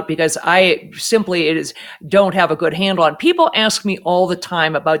brain about, because I simply don't have a good handle on. People ask me all the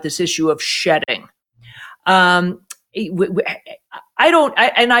time about this issue of shedding. I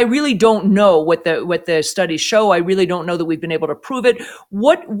really don't know what the studies show. I really don't know that we've been able to prove it.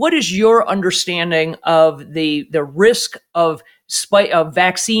 What is your understanding of the risk of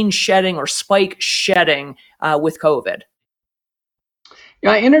vaccine shedding or spike shedding with COVID?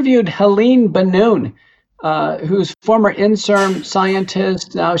 Yeah, I interviewed Helene Benoon, who's former INSERM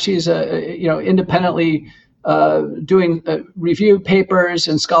scientist. Now she's independently doing review papers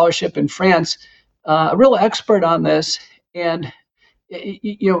and scholarship in France. A real expert on this, and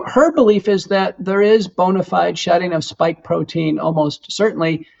her belief is that there is bona fide shedding of spike protein, almost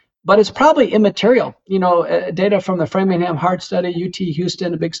certainly, but it's probably immaterial. Data from the Framingham Heart Study, UT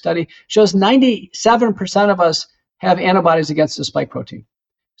Houston, a big study, shows 97% of us have antibodies against the spike protein.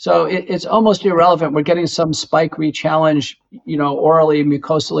 So it's almost irrelevant. We're getting some spike re-challenge, orally,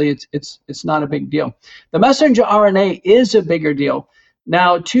 mucosally. It's not a big deal. The messenger RNA is a bigger deal.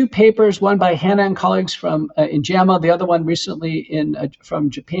 Now, two papers, one by Hannah and colleagues in JAMA, the other one recently from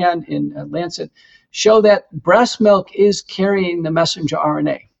Japan in Lancet, show that breast milk is carrying the messenger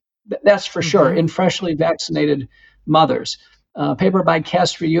RNA. That's for sure in freshly vaccinated mothers. Paper by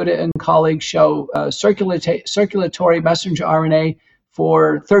Castriuta and colleagues show circulatory messenger RNA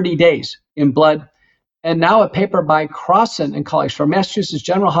for 30 days in blood. And now a paper by Crossan and colleagues from Massachusetts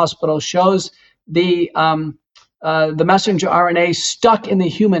General Hospital shows the messenger RNA stuck in the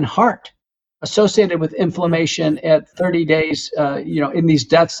human heart associated with inflammation at 30 days, in these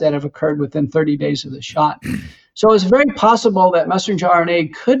deaths that have occurred within 30 days of the shot. So it's very possible that messenger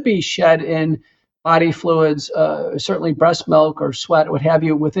RNA could be shed in body fluids, certainly breast milk or sweat, what have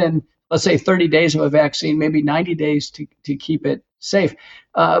you, within, let's say, 30 days of a vaccine, maybe 90 days to keep it safe.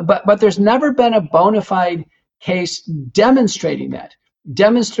 But there's never been a bona fide case demonstrating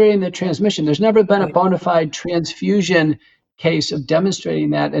the transmission. There's never been a bona fide transfusion case of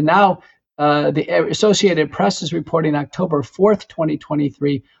demonstrating that. And now the Associated Press is reporting October 4th,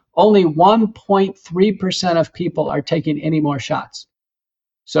 2023, only 1.3% of people are taking any more shots.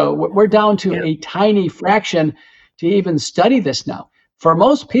 So we're down to a tiny fraction to even study this now. For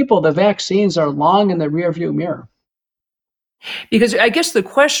most people, the vaccines are long in the rearview mirror. Because I guess the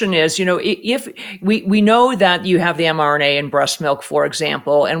question is, if we know that you have the mRNA in breast milk, for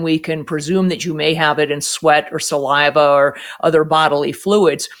example, and we can presume that you may have it in sweat or saliva or other bodily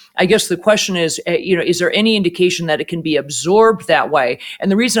fluids, I guess the question is, is there any indication that it can be absorbed that way?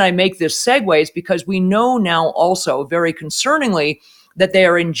 And the reason I make this segue is because we know now also, very concerningly, that they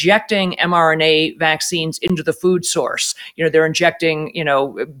are injecting mRNA vaccines into the food source. They're injecting,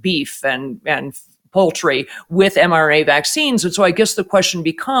 beef and poultry with mRNA vaccines. And so I guess the question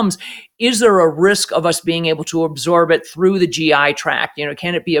becomes, is there a risk of us being able to absorb it through the GI tract?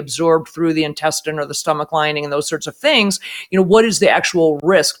 Can it be absorbed through the intestine or the stomach lining and those sorts of things? What is the actual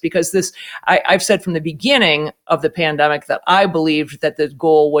risk? Because I've said from the beginning of the pandemic that I believed that the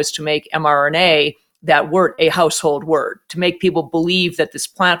goal was to make mRNA that word a household word, to make people believe that this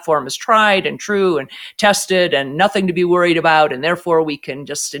platform is tried and true and tested and nothing to be worried about, and therefore we can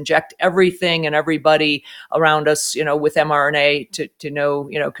just inject everything and everybody around us, with mRNA to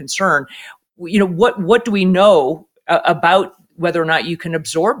no, concern. What do we know about whether or not you can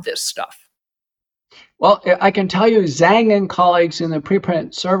absorb this stuff? Well, I can tell you Zhang and colleagues in the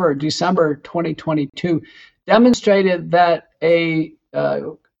preprint server, December 2022, demonstrated that a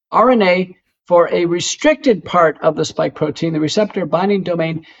RNA for a restricted part of the spike protein, the receptor binding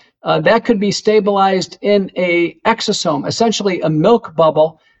domain, that could be stabilized in a exosome, essentially a milk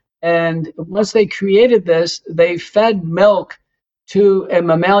bubble. And once they created this, they fed milk to a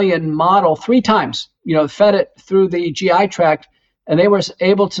mammalian model 3 times, fed it through the GI tract, and they were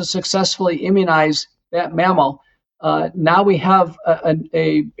able to successfully immunize that mammal. Now we have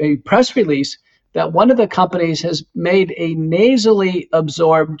a press release that one of the companies has made a nasally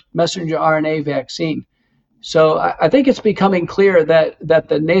absorbed messenger RNA vaccine. So I think it's becoming clear that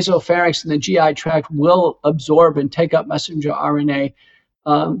the nasopharynx and the GI tract will absorb and take up messenger RNA.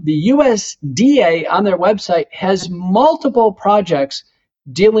 The USDA on their website has multiple projects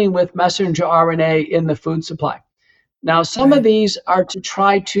dealing with messenger RNA in the food supply. Now, some of these are to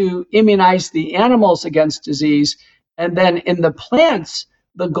try to immunize the animals against disease. And then in the plants,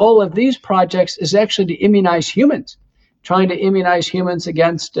 the goal of these projects is actually to immunize humans, trying to immunize humans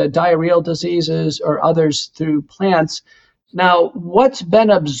against diarrheal diseases or others through plants. Now, what's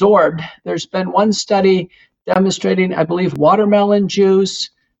been absorbed? There's been one study demonstrating, I believe, watermelon juice.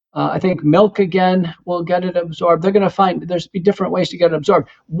 I think milk again will get it absorbed. They're going to find there's be different ways to get it absorbed.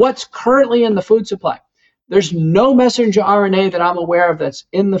 What's currently in the food supply? There's no messenger RNA that I'm aware of that's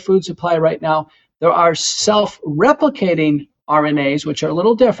in the food supply right now. There are self-replicating RNAs, which are a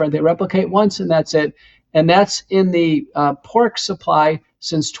little different. They replicate once and that's it. And that's in the pork supply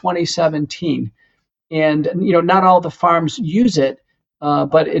since 2017. And, not all the farms use it,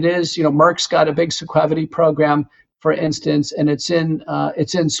 but it is, Merck's got a big sequevity program, for instance, and it's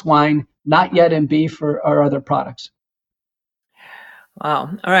in swine, not yet in beef or other products.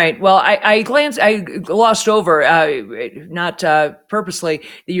 Wow. All right. Well, I glossed over, not purposely,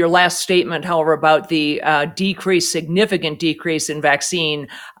 your last statement, however, about the significant decrease in vaccine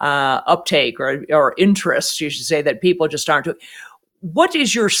uptake or interest, you should say, that people just aren't. What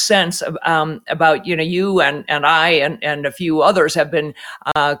is your sense of, about, you and I and a few others have been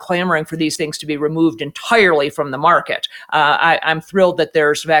clamoring for these things to be removed entirely from the market? I'm thrilled that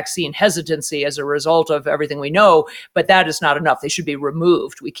there's vaccine hesitancy as a result of everything we know, but that is not enough. They should be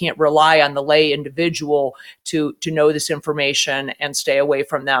removed. We can't rely on the lay individual to know this information and stay away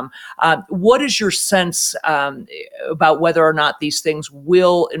from them. What is your sense about whether or not these things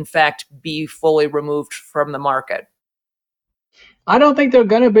will, in fact, be fully removed from the market? I don't think they're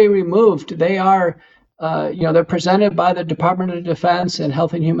going to be removed. They are, they're presented by the Department of Defense and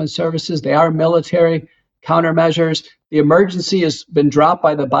Health and Human Services. They are military countermeasures. The emergency has been dropped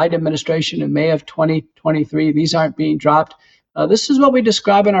by the Biden administration in May of 2023. These aren't being dropped. This is what we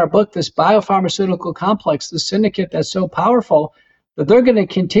describe in our book, this biopharmaceutical complex, the syndicate that's so powerful that they're going to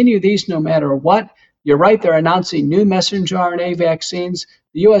continue these no matter what. You're right, they're announcing new messenger RNA vaccines.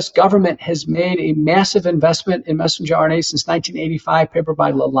 The U.S. government has made a massive investment in messenger RNA since 1985. Paper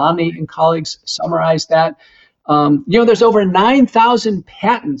by Lalani and colleagues summarized that. There's over 9,000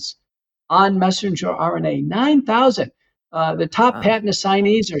 patents on messenger RNA. 9,000. The top patent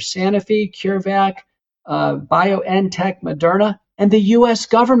assignees are Sanofi, CureVac, BioNTech, Moderna, and the U.S.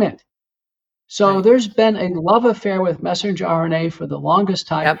 government. So there's been a love affair with messenger RNA for the longest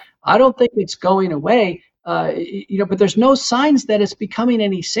time. Yep. I don't think it's going away, but there's no signs that it's becoming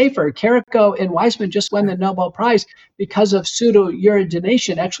any safer. Carrico and Weissman just won the Nobel Prize because of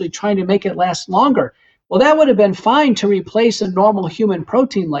pseudouridination, actually trying to make it last longer. Well, that would have been fine to replace a normal human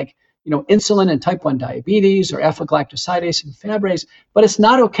protein like, insulin and type 1 diabetes or alpha-galactosidase and Fabry's, but it's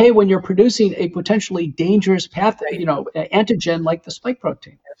not okay when you're producing a potentially dangerous antigen like the spike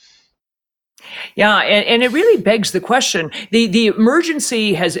protein. Yeah, and it really begs the question. The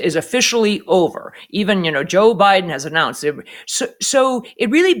emergency is officially over. Even, Joe Biden has announced it. So it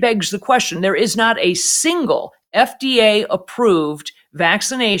really begs the question. There is not a single FDA-approved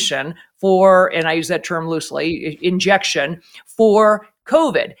vaccination for, and I use that term loosely, injection for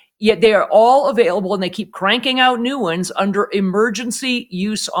COVID. Yet they are all available and they keep cranking out new ones under emergency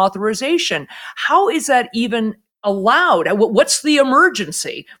use authorization. How is that even allowed? What's the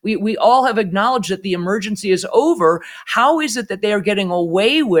emergency? We all have acknowledged that the emergency is over. How is it that they are getting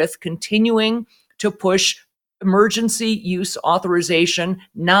away with continuing to push emergency use authorization,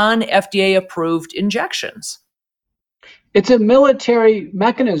 non-FDA approved injections? It's a military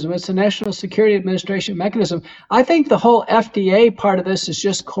mechanism. It's a National Security Administration mechanism. I think the whole FDA part of this is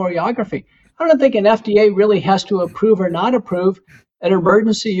just choreography. I don't think an FDA really has to approve or not approve an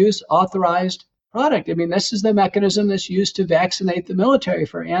emergency use authorized product. I mean, this is the mechanism that's used to vaccinate the military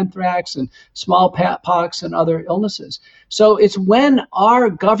for anthrax and smallpox and other illnesses. So it's when our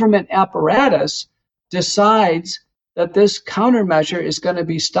government apparatus decides that this countermeasure is going to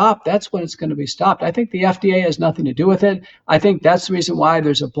be stopped, that's when it's going to be stopped. I think the FDA has nothing to do with it. I think that's the reason why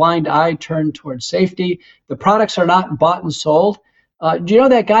there's a blind eye turned towards safety. The products are not bought and sold. Do you know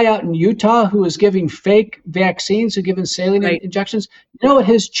that guy out in Utah who was giving fake vaccines, who given saline injections? You know what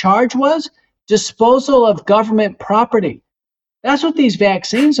his charge was? Disposal of government property. That's what these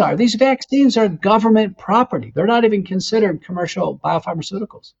vaccines are. These vaccines are government property. They're not even considered commercial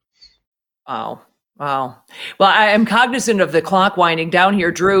biopharmaceuticals. Wow. Wow. Well, I am cognizant of the clock winding down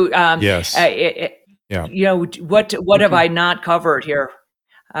here, Drew. Yes. Yeah. You know, what have I not covered here?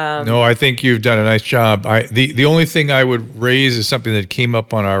 No, I think you've done a nice job. The only thing I would raise is something that came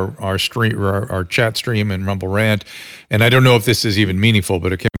up on our stream, or our chat stream in Rumble Rant, and I don't know if this is even meaningful,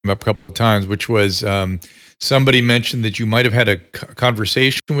 but it came up a couple of times, which was somebody mentioned that you might have had a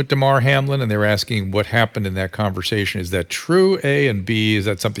conversation with Damar Hamlin, and they were asking what happened in that conversation. Is that true? A, and B, is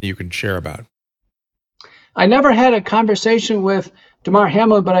that something you can share about? I never had a conversation with Damar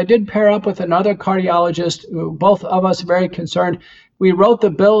Hamlin, but I did pair up with another cardiologist, both of us very concerned. We wrote the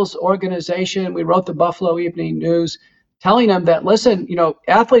Bills organization, we wrote the Buffalo Evening News, telling them that, listen, you know,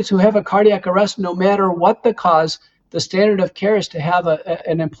 athletes who have a cardiac arrest, no matter what the cause, the standard of care is to have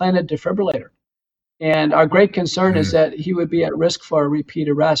an implanted defibrillator. And our great concern is that he would be at risk for a repeat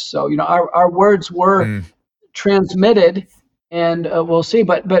arrest. So, you know, our words were transmitted, and we'll see.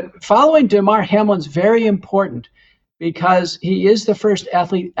 But following Damar Hamlin's very important, because he is the first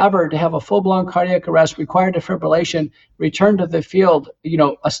athlete ever to have a full-blown cardiac arrest, require defibrillation, return to the field, you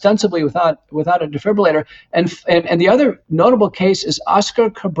know, ostensibly without a defibrillator. And the other notable case is Oscar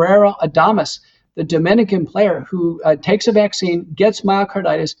Cabrera Adames, the Dominican player who takes a vaccine, gets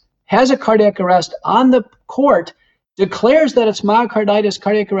myocarditis, has a cardiac arrest on the court, declares that it's myocarditis,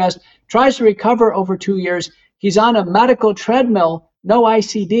 cardiac arrest, tries to recover over 2 years. He's on a medical treadmill, no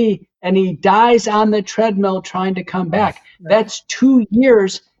ICD, and he dies on the treadmill trying to come back. That's 2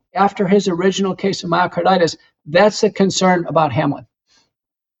 years after his original case of myocarditis. That's the concern about Hamlin.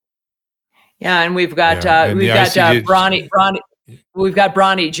 Yeah, and we've got We've got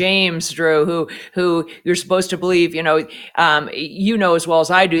Bronny James, Drew, who you're supposed to believe, you know as well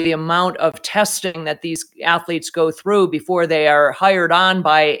as I do, the amount of testing that these athletes go through before they are hired on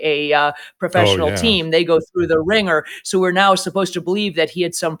by a professional team. They go through the ringer. So we're now supposed to believe that he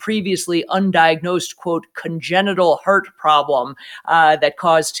had some previously undiagnosed, quote, congenital heart problem that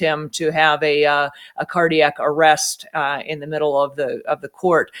caused him to have a cardiac arrest in the middle of the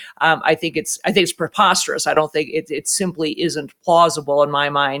court. I think it's preposterous. I don't think it simply isn't plausible in my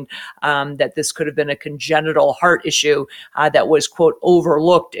mind that this could have been a congenital heart issue that was, quote,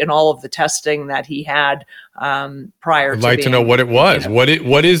 overlooked in all of the testing that he had prior. I'd like to know what it was. What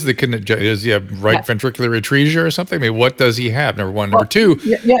is the does he have right ventricular atresia or something? I mean, what does he have? Number one. Number two,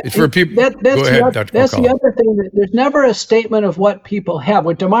 for people. Go ahead, Dr. That's the other thing. That there's never a statement of what people have.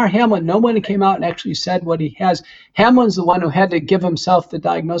 With Damar Hamlin, no one came out and actually said what he has. Hamlin's the one who had to give himself the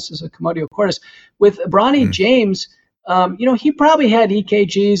diagnosis of commotio cordis. With Bronny James, he probably had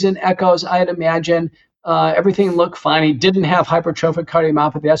EKGs and echoes, I'd imagine. Everything looked fine. He didn't have hypertrophic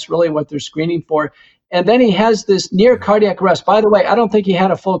cardiomyopathy. That's really what they're screening for. And then he has this near cardiac arrest. By the way, I don't think he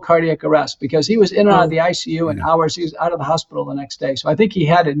had a full cardiac arrest because he was in and out of the ICU in hours. He was out of the hospital the next day. So I think he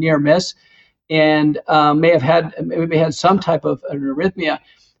had a near miss and maybe had some type of an arrhythmia.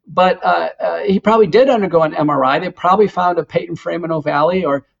 But he probably did undergo an MRI. They probably found a patent foramen ovale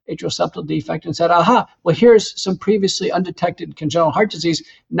or atrial septal defect and said, aha, well, here's some previously undetected congenital heart disease.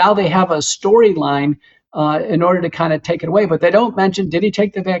 Now they have a storyline in order to kind of take it away. But they don't mention, did he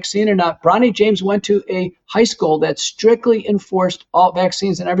take the vaccine or not? Bronny James went to a high school that strictly enforced all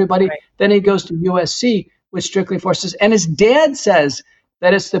vaccines and everybody. Right. Then he goes to USC, which strictly enforces. And his dad says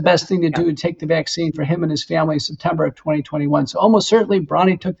that it's the best thing to do to take the vaccine for him and his family in September of 2021. So almost certainly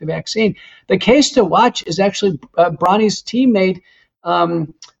Bronny took the vaccine. The case to watch is actually Bronny's teammate,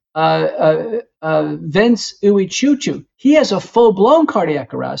 Vince Uichuchu. He has a full-blown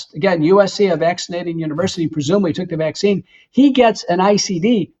cardiac arrest. Again, USC, a vaccinating university, presumably took the vaccine. He gets an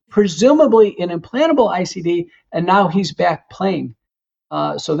ICD, presumably an implantable ICD, and now he's back playing.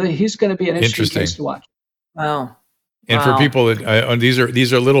 So he's going to be an interesting case to watch. Wow. And for people that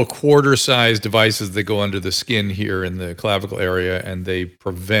these are little quarter-sized devices that go under the skin here in the clavicle area, and they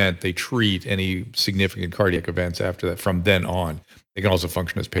treat any significant cardiac events after that from then on. They can also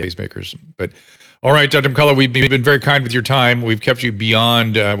function as pacemakers. But all right, Dr. McCullough, we've been very kind with your time. We've kept you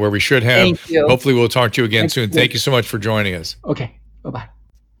beyond where we should have. Thank you. Hopefully, we'll talk to you again soon. Thank you so much for joining us. Okay. Bye-bye.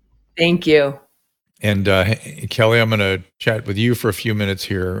 Thank you. And Kelly, I'm going to chat with you for a few minutes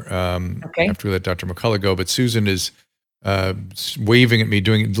here after we let Dr. McCullough go. But Susan is waving at me,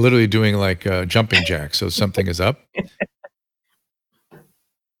 literally doing like jumping jacks. So something is up.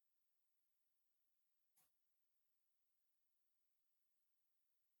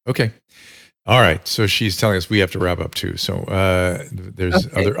 Okay. All right. So she's telling us we have to wrap up too. So there's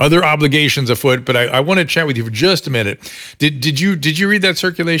other obligations afoot, but I want to chat with you for just a minute. Did you read that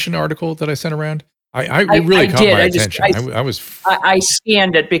circulation article that I sent around? It really caught my attention. I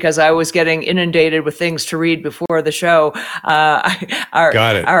scanned it because I was getting inundated with things to read before the show. Got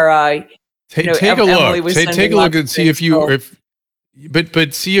it. Take a look. Take a look and see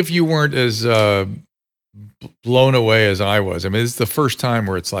but see if you weren't as blown away as I was. I mean, this is the first time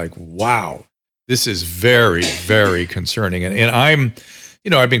where it's like, wow, this is very, very concerning. And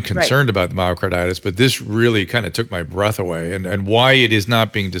I've been concerned about the myocarditis, but this really kind of took my breath away. And why it is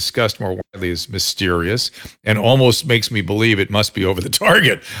not being discussed more widely is mysterious and almost makes me believe it must be over the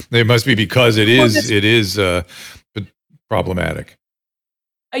target. It must be because it is problematic.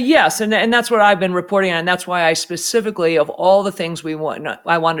 Yes, and that's what I've been reporting on. And that's why I specifically, of all the things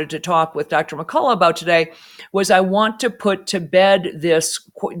I wanted to talk with Dr. McCullough about today, was I want to put to bed this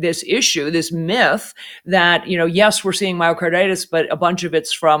issue, this myth that, yes, we're seeing myocarditis, but a bunch of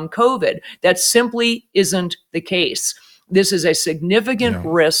it's from COVID. That simply isn't the case. This is a significant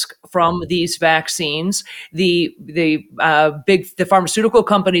risk from these vaccines. The pharmaceutical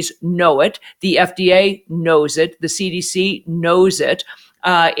companies know it. The FDA knows it. The CDC knows it.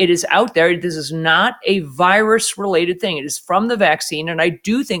 It is out there. This is not a virus-related thing. It is from the vaccine, and I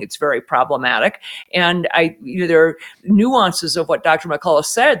do think it's very problematic. And there are nuances of what Dr. McCullough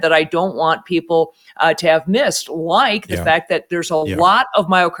said that I don't want people to have missed, like the fact that there's a lot of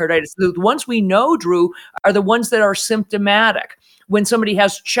myocarditis. The ones we know, Drew, are the ones that are symptomatic. When somebody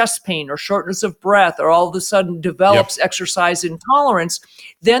has chest pain or shortness of breath or all of a sudden develops exercise intolerance,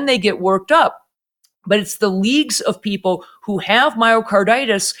 then they get worked up. But it's the leagues of people who have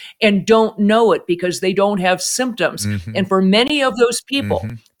myocarditis and don't know it because they don't have symptoms. Mm-hmm. And for many of those people,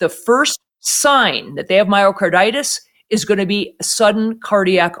 the first sign that they have myocarditis is going to be sudden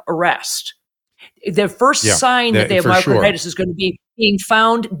cardiac arrest. The first sign that they have myocarditis is going to be being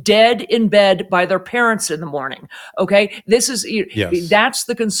found dead in bed by their parents in the morning. Okay. That's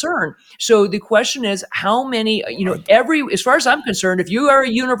the concern. So the question is how many, as far as I'm concerned, if you are a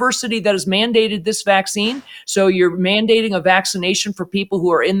university that has mandated this vaccine, so you're mandating a vaccination for people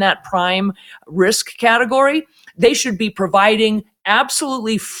who are in that prime risk category, they should be providing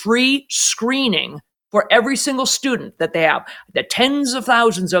absolutely free screening for every single student that they have, the tens of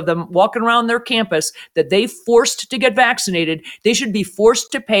thousands of them walking around their campus that they forced to get vaccinated. They should be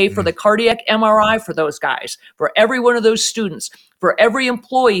forced to pay for the cardiac MRI for those guys, for every one of those students, for every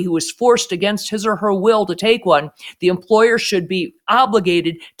employee who is forced against his or her will to take one. The employer should be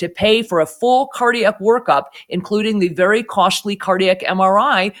obligated to pay for a full cardiac workup, including the very costly cardiac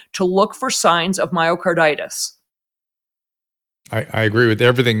MRI, to look for signs of myocarditis. I agree with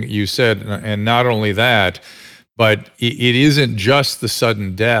everything you said. And not only that, but it isn't just the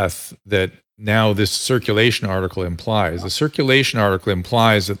sudden death that now this circulation article implies. The circulation article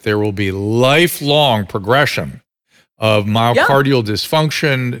implies that there will be lifelong progression of myocardial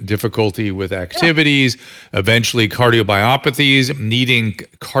dysfunction, difficulty with activities, eventually cardiomyopathies, needing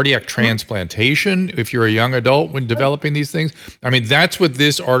cardiac transplantation if you're a young adult when developing these things. I mean, that's what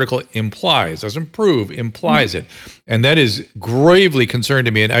this article implies. Doesn't prove, implies it. And that is gravely concerning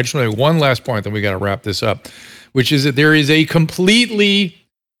to me. And I just want to make one last point, then we got to wrap this up, which is that there is a completely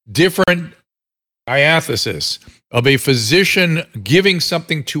different diathesis of a physician giving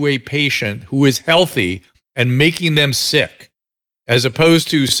something to a patient who is healthy and making them sick, as opposed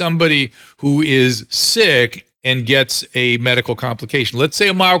to somebody who is sick and gets a medical complication. Let's say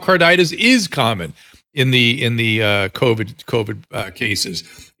a myocarditis is common in the COVID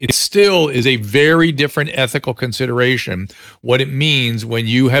cases. It still is a very different ethical consideration what it means when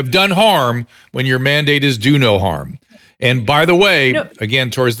you have done harm, when your mandate is do no harm. And by the way, again,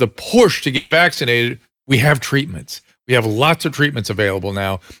 towards the push to get vaccinated, we have treatments. We have lots of treatments available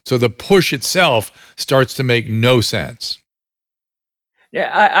now. So the push itself starts to make no sense. Yeah,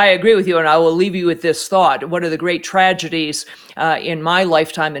 I agree with you, and I will leave you with this thought. One of the great tragedies in my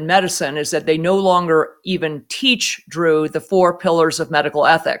lifetime in medicine is that they no longer even teach, Drew, the 4 pillars of medical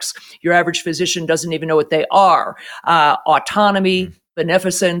ethics. Your average physician doesn't even know what they are. Autonomy,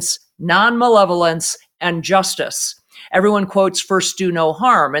 beneficence, non-malevolence, and justice. Everyone quotes first do no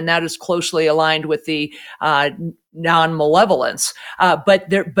harm, and that is closely aligned with the non-malevolence. But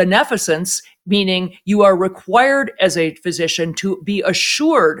their beneficence, meaning you are required as a physician to be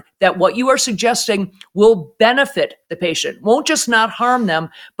assured that what you are suggesting will benefit the patient, won't just not harm them,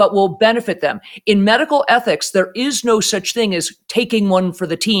 but will benefit them. In medical ethics, there is no such thing as taking one for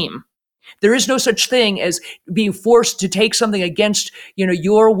the team. There is no such thing as being forced to take something against,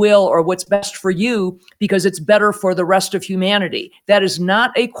 your will or what's best for you because it's better for the rest of humanity. That is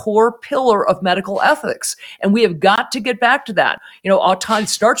not a core pillar of medical ethics. And we have got to get back to that. Autonomy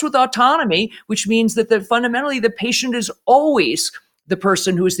starts with autonomy, which means that fundamentally the patient is always the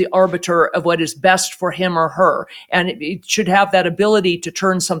person who is the arbiter of what is best for him or her. And it should have that ability to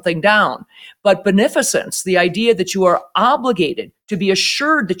turn something down. But beneficence, the idea that you are obligated to be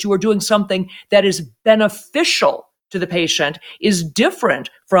assured that you are doing something that is beneficial to the patient, is different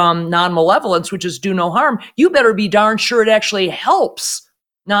from non-malevolence, which is do no harm. You better be darn sure it actually helps,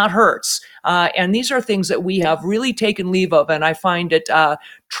 not hurts. And these are things that we have really taken leave of. And I find it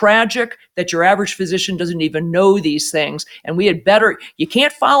tragic that your average physician doesn't even know these things. And you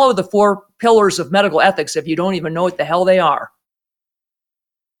can't follow the 4 pillars of medical ethics if you don't even know what the hell they are.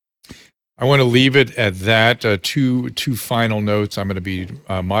 I want to leave it at that. Two final notes. I'm going to be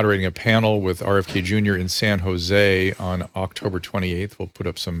moderating a panel with RFK Jr. in San Jose on October 28th. We'll put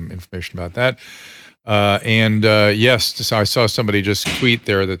up some information about that. Yes, I saw somebody just tweet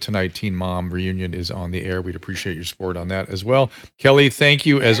there that tonight Teen Mom Reunion is on the air. We'd appreciate your support on that as well. Kelly, thank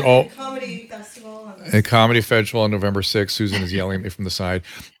you as all. Comedy festival. A comedy festival on November 6th. Susan is yelling at me from the side.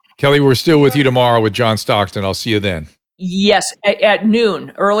 Kelly, we're still with you tomorrow with John Stockton. I'll see you then. Yes, at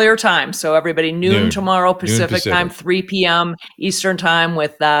noon, earlier time. So everybody, noon tomorrow, Pacific time, 3 p.m. Eastern time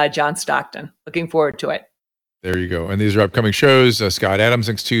with John Stockton. Looking forward to it. There you go. And these are upcoming shows. Scott Adams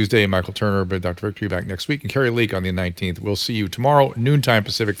next Tuesday, Michael Turner, but Dr. Victory back next week, and Carrie Leak on the 19th. We'll see you tomorrow, noontime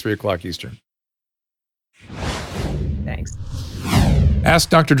Pacific, 3 o'clock Eastern. Thanks.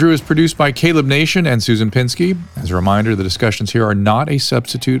 Ask Dr. Drew is produced by Caleb Nation and Susan Pinsky. As a reminder, the discussions here are not a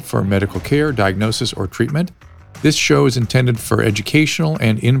substitute for medical care, diagnosis, or treatment. This show is intended for educational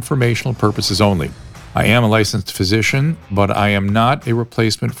and informational purposes only. I am a licensed physician, but I am not a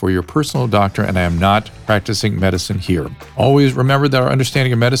replacement for your personal doctor, and I am not practicing medicine here. Always remember that our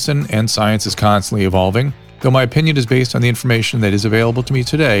understanding of medicine and science is constantly evolving. Though my opinion is based on the information that is available to me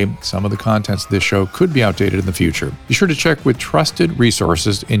today, some of the contents of this show could be outdated in the future. Be sure to check with trusted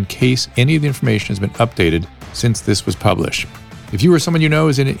resources in case any of the information has been updated since this was published. If you or someone you know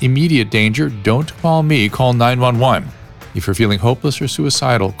is in immediate danger, don't call me, call 911. If you're feeling hopeless or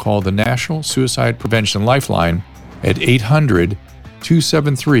suicidal, call the National Suicide Prevention Lifeline at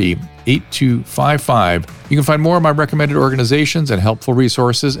 800-273-8255. You can find more of my recommended organizations and helpful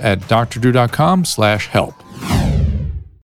resources at drdrew.com/help.